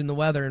watching the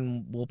weather,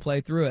 and we'll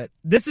play through it.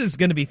 This is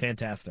going to be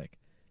fantastic.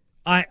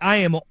 I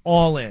am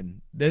all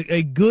in.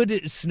 A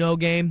good snow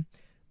game,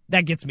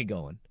 that gets me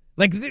going.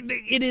 Like,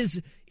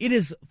 it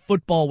is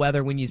football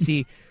weather when you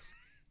see,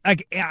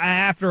 like,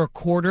 after a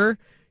quarter,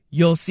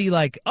 you'll see,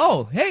 like,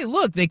 oh, hey,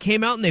 look, they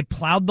came out and they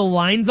plowed the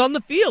lines on the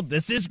field.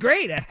 This is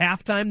great. At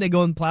halftime, they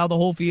go and plow the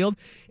whole field.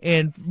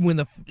 And when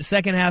the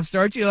second half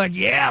starts, you're like,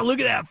 yeah, look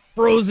at that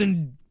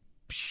frozen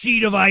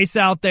sheet of ice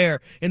out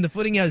there. And the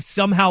footing is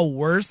somehow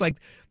worse. Like,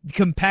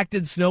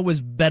 compacted snow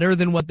was better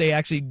than what they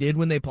actually did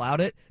when they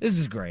plowed it. This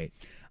is great.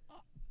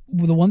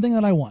 The one thing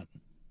that I want,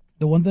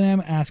 the one thing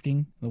I'm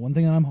asking, the one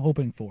thing that I'm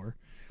hoping for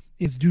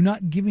is do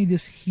not give me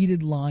this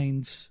heated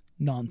lines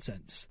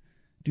nonsense.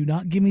 Do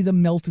not give me the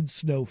melted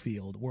snow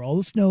field where all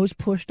the snow is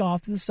pushed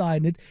off to the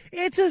side and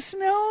it's a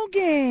snow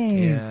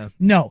game. Yeah.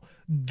 No,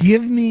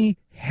 give me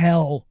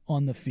hell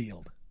on the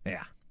field.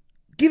 Yeah.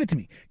 Give it to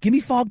me. Give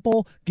me fog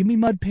bowl. Give me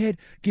mud pit.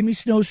 Give me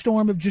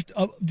snowstorm of just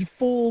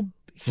full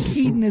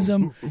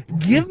hedonism.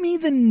 Give me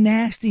the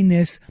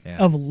nastiness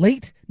of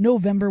late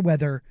November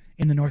weather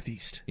in the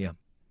Northeast. Yeah.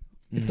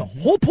 It's the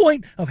whole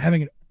point of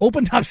having an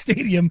open-top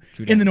stadium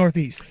in the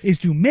Northeast is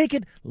to make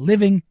it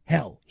living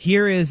hell.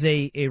 Here is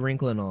a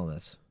wrinkle in all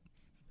this.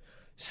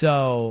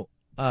 So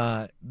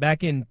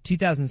back in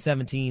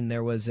 2017,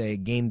 there was a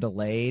game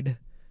delayed,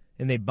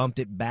 and they bumped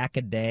it back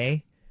a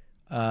day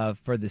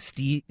for the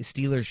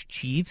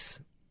Steelers-Chiefs.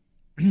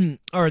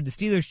 Or the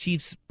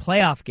Steelers-Chiefs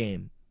playoff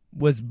game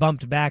was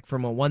bumped back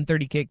from a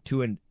 1:30 kick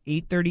to an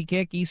 8:30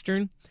 kick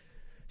Eastern,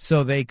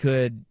 so they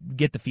could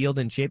get the field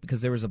in shape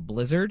because there was a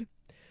blizzard.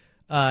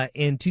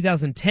 In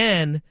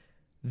 2010,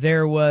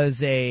 there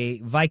was a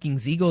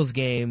Vikings-Eagles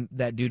game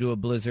that, due to a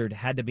blizzard,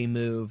 had to be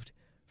moved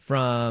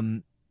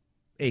from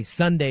a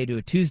Sunday to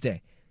a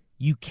Tuesday.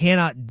 You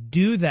cannot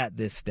do that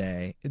this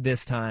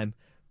time,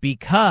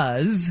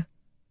 because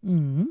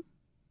the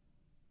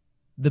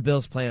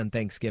Bills play on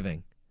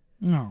Thanksgiving.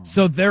 No.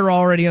 So they're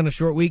already on a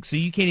short week, so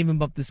you can't even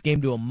bump this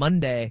game to a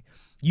Monday.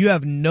 You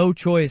have no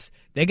choice.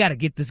 They got to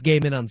get this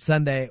game in on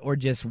Sunday or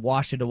just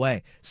wash it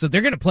away. So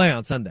they're going to play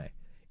on Sunday.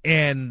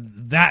 And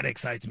that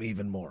excites me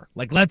even more.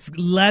 Like, let's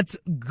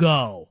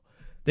go.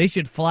 They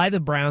should fly the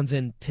Browns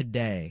in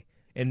today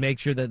and make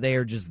sure that they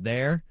are just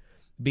there,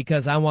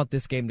 because I want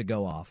this game to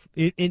go off.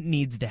 It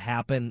needs to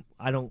happen.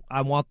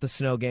 I want the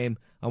snow game.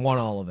 I want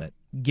all of it.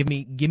 Give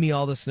me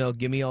all the snow.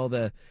 Give me all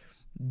the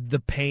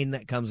pain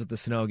that comes with the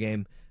snow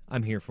game.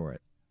 I'm here for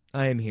it.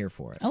 I am here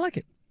for it. I like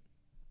it.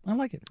 All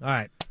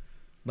right.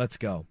 Let's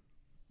go.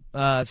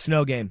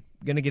 Snow game.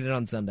 Going to get it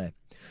on Sunday.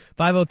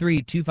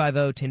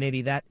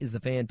 503-250-1080. That is the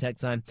fan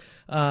text line.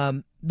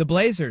 The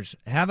Blazers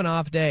have an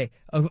off day.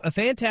 A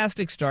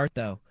fantastic start,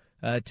 though,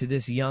 to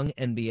this young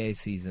NBA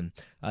season.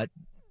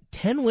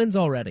 10 wins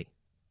already.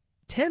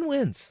 10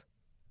 wins.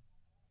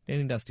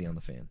 Danny and Dusty on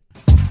the Fan.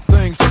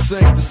 Things just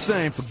ain't the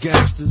same for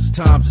gangsters.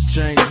 Times is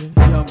changing.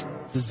 Young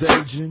is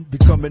aging.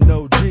 Becoming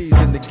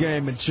OGs in the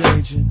game and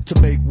changing.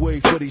 To make way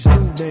for these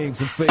new names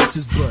and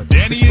faces. But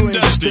Danny and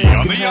Dusty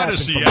on the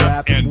Odyssey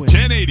app and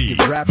 1080.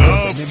 The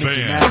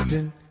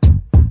Fan.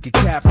 Get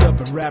capped up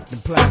and wrapped in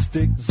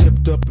plastic.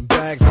 Zipped up in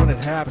bags when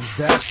it happens.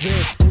 That's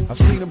it. I've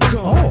seen them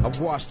come. I've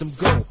watched them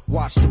go.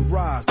 Watched them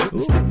rise.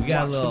 We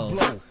got a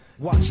little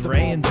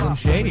Dre and Slim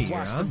Shady here,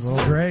 huh?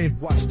 Well, Dre,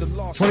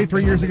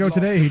 23 years ago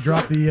today, he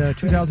dropped the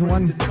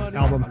 2001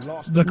 album,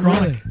 The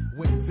Chronic.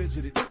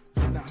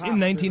 In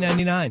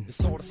 1999.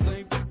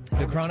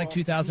 The Chronic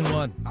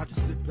 2001.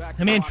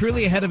 I mean,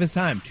 truly ahead of his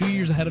time. 2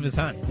 years ahead of his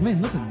time. I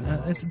mean, listen,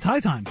 it's tie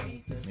time.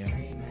 Yeah.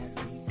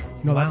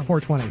 No, that's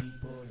 420.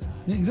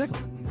 Yeah, exactly.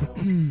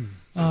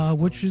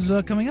 Which is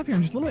coming up here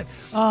in just a little bit.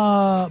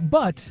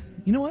 But,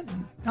 you know what?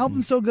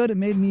 Album's so good, it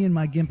made me and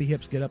my gimpy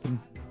hips get up and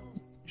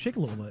shake a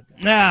little bit.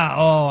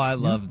 I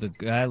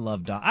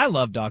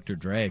love Dr.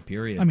 Dre,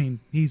 period. I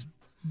mean, he's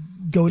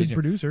goated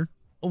producer.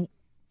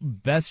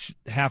 Best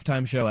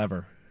halftime show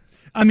ever.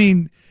 I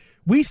mean,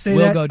 we say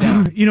Will that. Go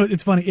down. You know,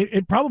 it's funny.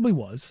 It probably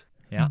was.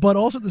 Yeah. But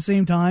also at the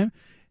same time,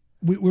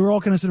 we were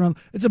all kind of sitting around.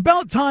 It's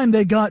about time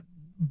they got,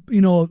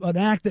 you know, an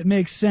act that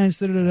makes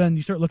sense. And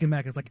you start looking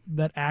back, it's like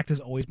that act has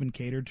always been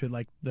catered to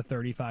like the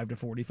 35 to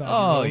 45.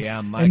 Oh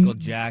yeah, Michael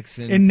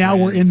Jackson. And now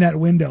Prince. we're in that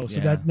window, so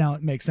Yeah. that now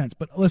it makes sense.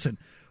 But listen,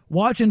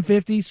 watching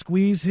 50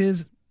 squeeze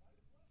his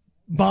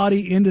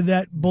body into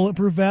that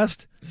bulletproof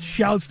vest,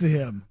 shouts to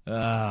him.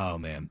 Oh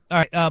man! All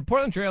right,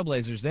 Portland Trail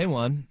Blazers, they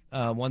won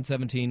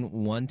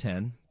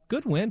 117-110.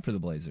 Good win for the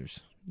Blazers.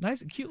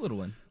 Nice, cute little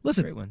win.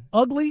 Listen, great win.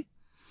 Ugly,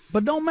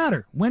 but don't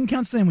matter. Win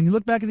counts the same. When you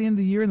look back at the end of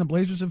the year and the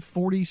Blazers have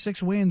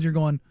 46 wins, you're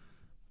going,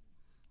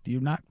 do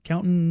you not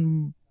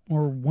counting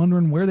or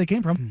wondering where they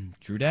came from?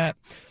 True that.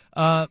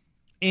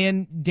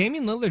 And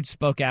Damian Lillard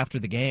spoke after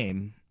the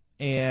game,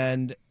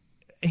 and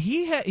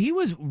he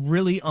was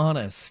really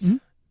honest. Mm-hmm.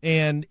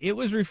 And it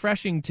was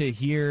refreshing to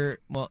hear.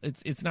 Well,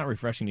 it's not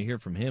refreshing to hear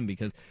from him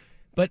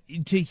but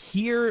to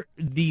hear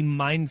the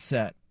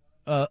mindset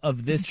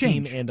of this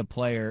team and a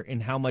player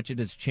and how much it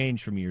has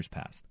changed from years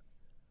past.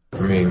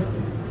 I mean,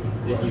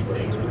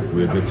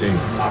 we're a good team.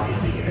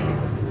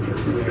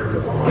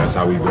 That's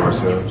how we view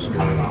ourselves.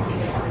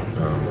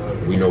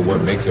 And, we know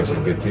what makes us a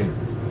good team.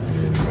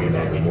 And, you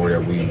know, the more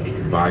that we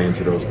buy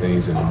into those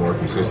things and the more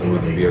consistent we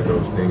can be at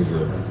those things,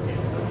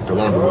 the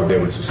longer we'll be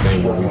able to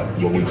sustain what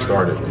we've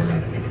started.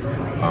 And,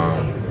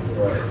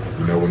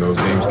 you know, when those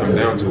games come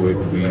down to it,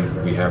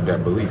 we have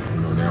that belief.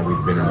 You know, now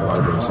we've been in a lot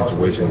of those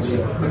situations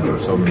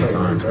so many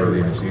times early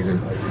in the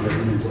season,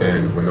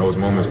 and when those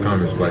moments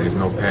come, it's like there's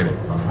no panic.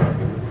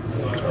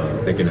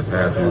 I think in the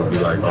past we would be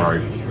like, all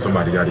right,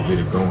 somebody got to get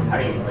it going.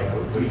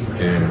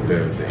 And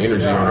the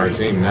energy on our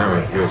team now,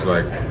 it feels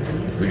like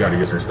we got to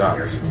get some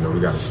stops. You know, we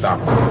got to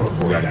stop them.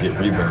 We got to get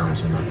rebounds,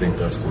 and I think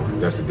that's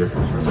the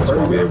difference. And that's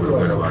why we're able to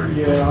win a lot of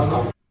these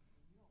games.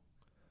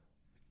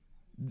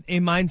 A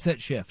mindset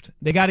shift.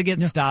 They got to get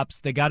stops.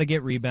 They got to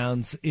get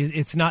rebounds.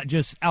 It's not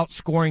just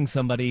outscoring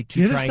somebody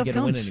to try and get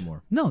a win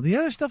anymore. No, the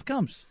other stuff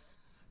comes.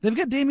 They've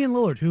got Damian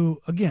Lillard, who,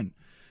 again,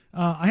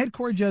 I had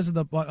Corey Jez of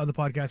the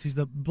podcast. He's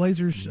the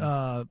Blazers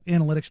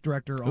analytics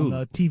director on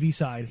the TV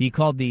side. He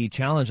called the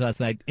challenge last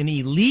night an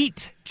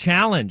elite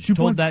challenge.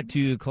 Told that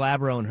to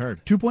Calabro and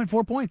Hurd.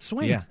 2.4 points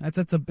swing. Yeah.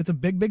 It's a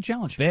big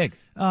challenge. Big.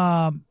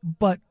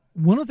 But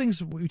one of the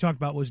things we talked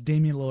about was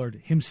Damian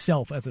Lillard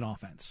himself as an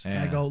offense. Yeah. And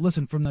I go,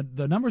 listen, from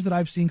the numbers that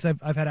I've seen, because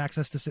I've had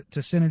access to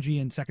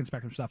Synergy and Second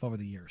Spectrum stuff over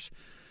the years,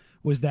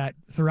 was that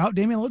throughout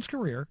Damian Lillard's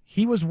career,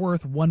 he was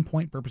worth 1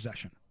 point per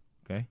possession.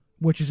 Okay.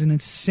 Which is an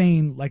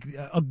insane, like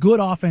a good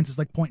offense is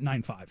like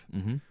 0.95.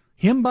 Mm-hmm.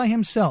 Him by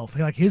himself,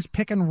 like his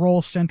pick and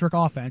roll centric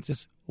offense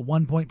is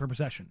 1 point per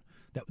possession.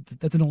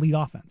 That's an elite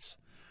offense.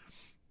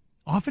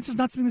 Offense is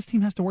not something this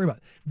team has to worry about.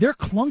 They're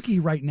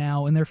clunky right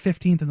now, and they're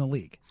 15th in the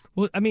league.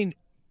 Well, I mean,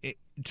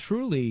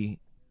 truly,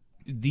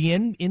 in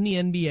the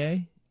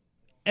NBA,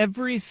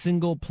 every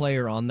single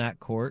player on that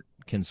court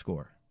can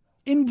score.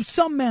 In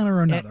some manner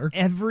or another.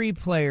 Every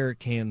player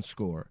can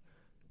score.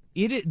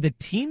 The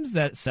teams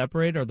that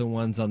separate are the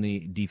ones on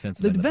the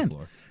defensive end of the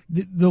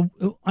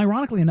floor.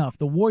 Ironically enough,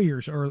 the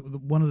Warriors are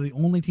one of the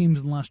only teams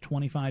in the last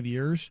 25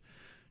 years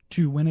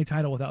to win a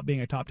title without being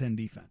a top 10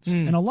 defense.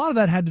 And a lot of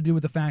that had to do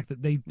with the fact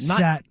that they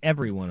not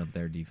every one of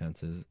their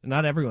defenses,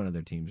 not every one of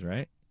their teams,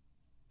 right?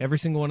 Every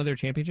single one of their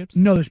championships?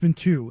 No, there's been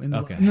two.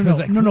 Okay.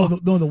 No.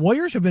 The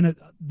Warriors have been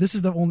this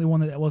is the only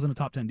one that wasn't a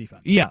top 10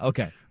 defense. Yeah,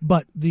 okay.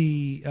 But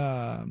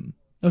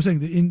I was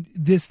saying in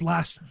this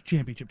last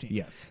championship team.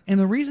 Yes. And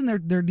the reason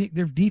their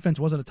defense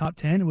wasn't a top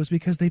 10 was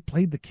because they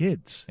played the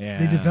kids. Yeah.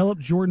 They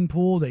developed Jordan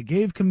Poole. They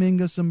gave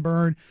Kuminga some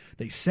burn.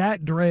 They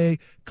sat Dre.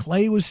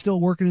 Clay was still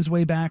working his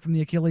way back from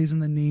the Achilles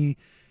and the knee.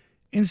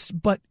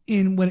 But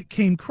when it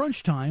came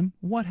crunch time,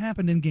 what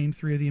happened in Game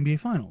 3 of the NBA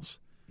Finals?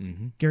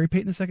 Mm-hmm. Gary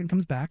Payton II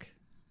comes back,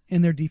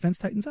 and their defense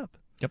tightens up.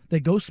 Yep. They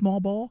go small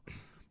ball.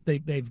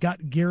 They've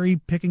got Gary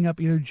picking up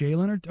either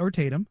Jalen or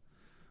Tatum,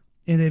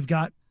 and they've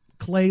got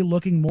Clay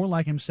looking more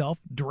like himself.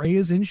 Dre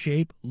is in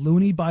shape.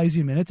 Looney buys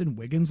you minutes, and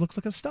Wiggins looks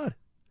like a stud.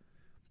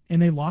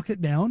 And they lock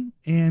it down,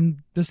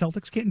 and the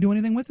Celtics can't do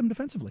anything with them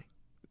defensively.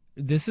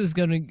 This is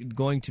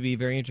going to be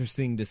very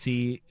interesting to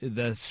see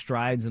the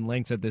strides and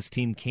lengths that this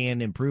team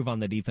can improve on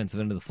the defensive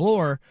end of the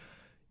floor,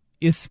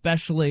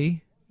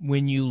 especially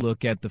when you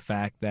look at the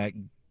fact that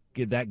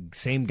that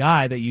same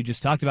guy that you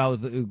just talked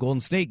about with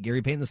Golden State,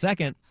 Gary Payton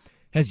II,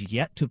 has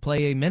yet to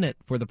play a minute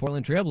for the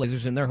Portland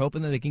Trailblazers, and they're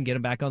hoping that they can get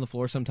him back on the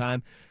floor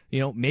sometime,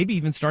 maybe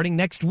even starting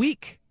next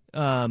week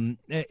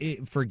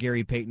for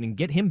Gary Payton and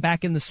get him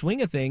back in the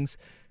swing of things.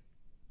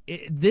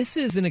 This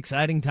is an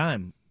exciting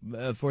time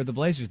for the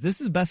Blazers.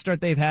 This is the best start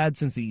they've had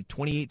since the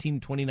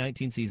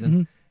 2018-2019 season.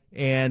 Mm-hmm.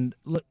 And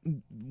look,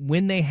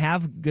 when they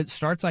have good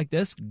starts like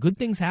this, good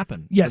things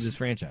happen for this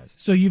franchise.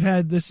 So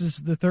this is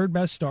the third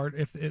best start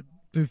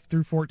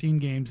through 14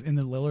 games in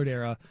the Lillard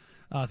era.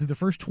 Through the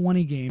first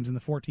 20 games in the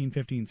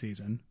 14-15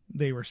 season,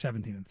 they were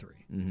 17-3.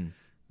 Mm-hmm.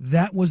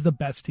 That was the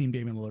best team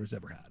Damian Lillard's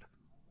ever had.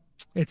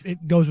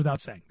 It goes without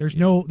saying. There's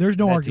no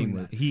arguing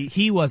that.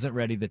 He wasn't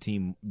ready. The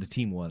team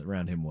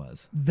around him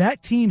was.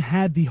 That team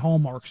had the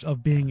hallmarks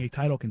of being a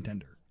title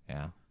contender.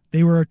 Yeah,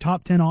 they were a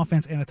top 10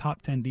 offense and a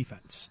top 10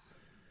 defense.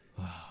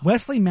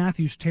 Wesley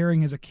Matthews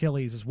tearing his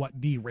Achilles is what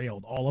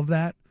derailed all of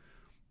that.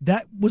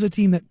 That was a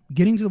team that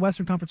getting to the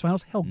Western Conference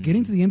Finals,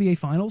 getting to the NBA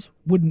Finals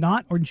would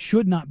not or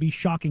should not be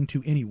shocking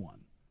to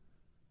anyone.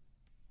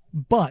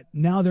 But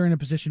now they're in a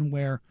position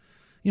where,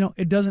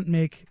 it doesn't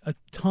make a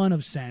ton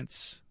of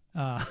sense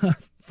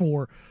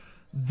for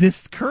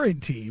this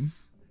current team,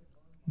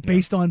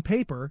 based on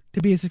paper,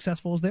 to be as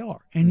successful as they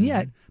are. And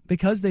yet,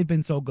 because they've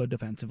been so good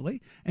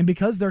defensively, and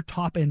because they're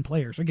top-end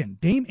players, again,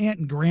 Dame, Ant,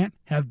 and Grant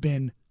have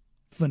been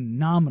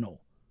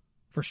phenomenal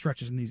for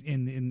stretches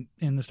in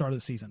the start of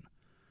the season.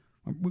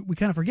 We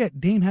kind of forget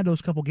Dame had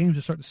those couple games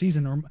to start the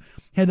season, or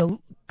had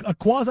a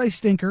quasi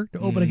stinker to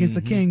open against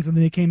the Kings, and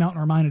then he came out and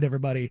reminded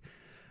everybody,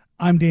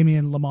 "I'm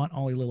Damian Lamont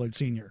Ollie Lillard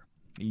Sr."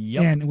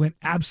 Yep. And went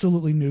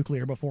absolutely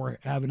nuclear before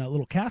having a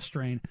little calf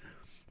strain.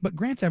 But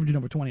Grant's averaging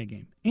over 20 a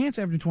game. Ant's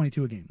averaging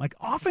 22 a game. Like,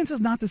 offense is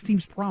not this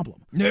team's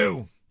problem.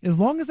 No. As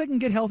long as they can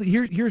get healthy,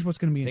 here's what's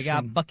going to be They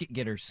interesting. got bucket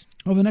getters.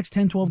 Over the next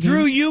 10, 12 games.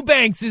 Drew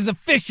Eubanks is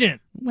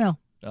efficient. Well.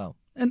 Oh.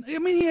 And,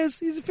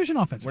 he's efficient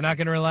offensive. We're not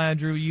going to rely on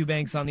Drew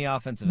Eubanks on the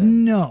offensive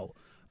end. No.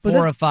 But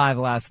 4 of 5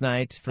 last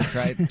night for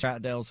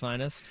Troutdale's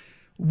finest.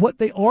 What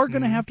they are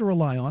going to have to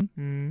rely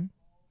on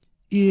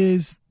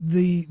is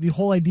the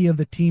whole idea of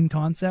the team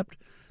concept,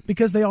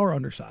 because they are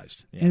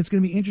undersized. Yeah. And it's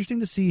going to be interesting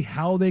to see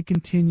how they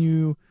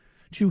continue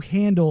to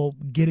handle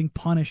getting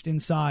punished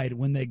inside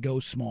when they go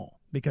small,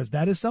 because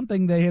that is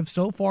something they have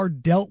so far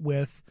dealt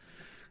with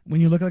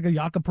when you look like a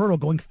Jakob Poeltl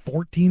going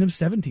 14 of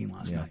 17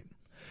 last night.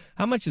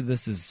 How much of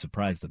this is a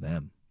surprise to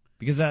them?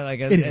 Because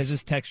as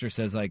this texter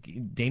says,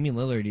 Damian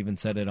Lillard even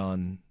said it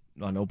on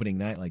opening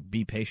night,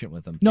 be patient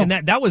with them. No. And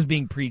that was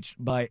being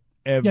preached by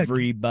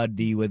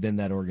everybody within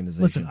that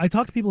organization. Listen, I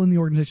talked to people in the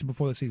organization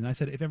before the season. I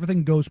said, if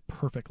everything goes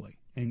perfectly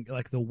and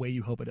the way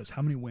you hope it does,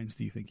 how many wins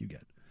do you think you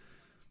get?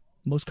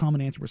 Most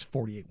common answer was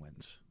 48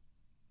 wins.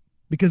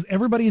 Because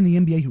everybody in the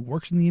NBA who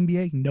works in the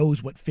NBA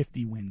knows what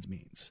 50 wins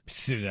means.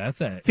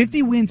 That's it.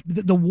 50 wins.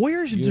 The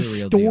Warriors have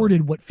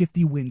distorted what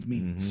 50 wins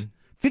means. Mm-hmm.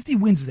 50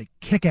 wins is a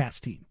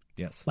kick-ass team.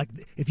 Yes.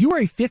 If you are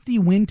a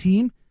 50-win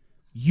team,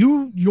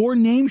 your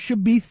name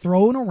should be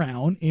thrown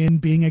around in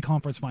being a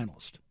conference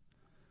finalist.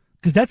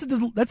 Because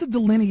that's a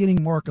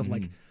delineating mark of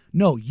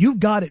no, you've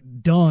got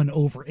it done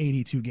over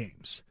 82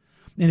 games.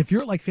 And if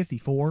you're at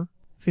 54,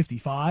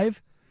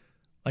 55,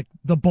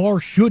 the bar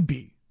should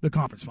be the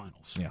conference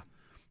finals. Yeah.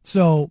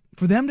 So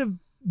for them to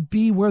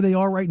be where they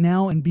are right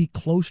now and be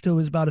close to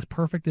about as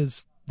perfect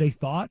as they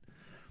thought,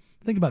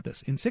 think about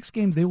this. In 6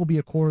 games, they will be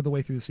a quarter of the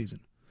way through the season.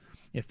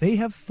 If they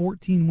have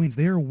 14 wins,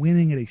 they are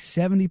winning at a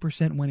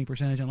 70% winning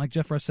percentage. And like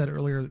Jeff Russ said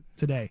earlier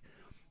today,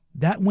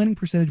 that winning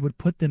percentage would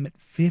put them at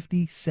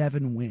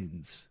 57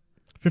 wins.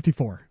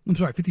 54. I'm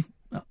sorry, 50.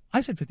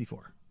 I said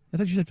 54. I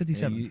thought you said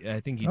 57.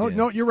 I think you did. Oh,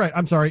 no, you're right.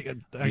 I'm sorry.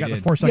 I got did.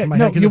 the 4 second in my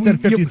head because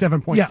it said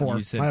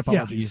 57.4. My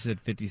apologies. You said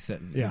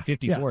 57. Yeah.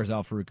 54 is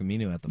Al Farouk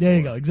Aminu at the There floor.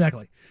 you go.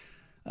 Exactly.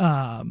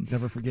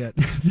 Never forget.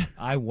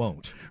 I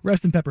won't.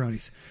 Rest in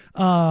pepperonis.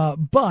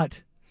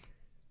 But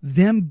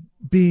them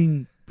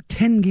being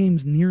 10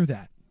 games near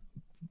that,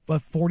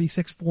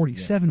 46,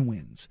 47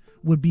 wins,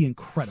 would be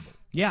incredible.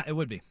 Yeah, it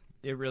would be.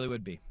 It really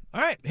would be.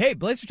 All right. Hey,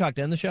 Blazer Talk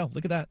to end the show.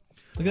 Look at that.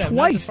 Look at that.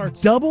 Twice.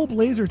 Double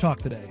Blazer Talk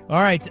today.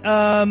 All right.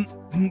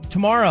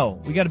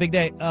 Tomorrow, we got a big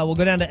day. We'll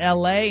go down to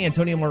L.A.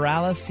 Antonio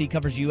Morales, he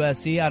covers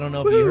USC. I don't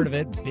know if you heard of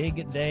it.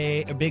 Big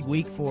day, a big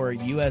week for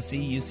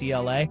USC,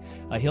 UCLA.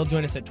 He'll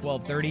join us at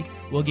 12:30.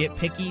 We'll get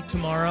picky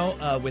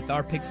tomorrow with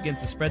our picks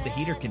against the spread. The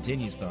heater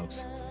continues, folks.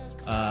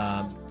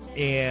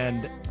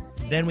 And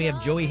then we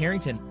have Joey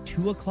Harrington,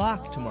 2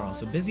 o'clock tomorrow.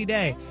 So busy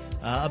day.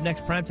 Up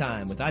next,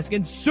 Primetime with Ice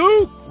Against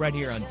Soup right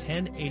here on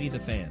 1080 The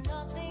Fan.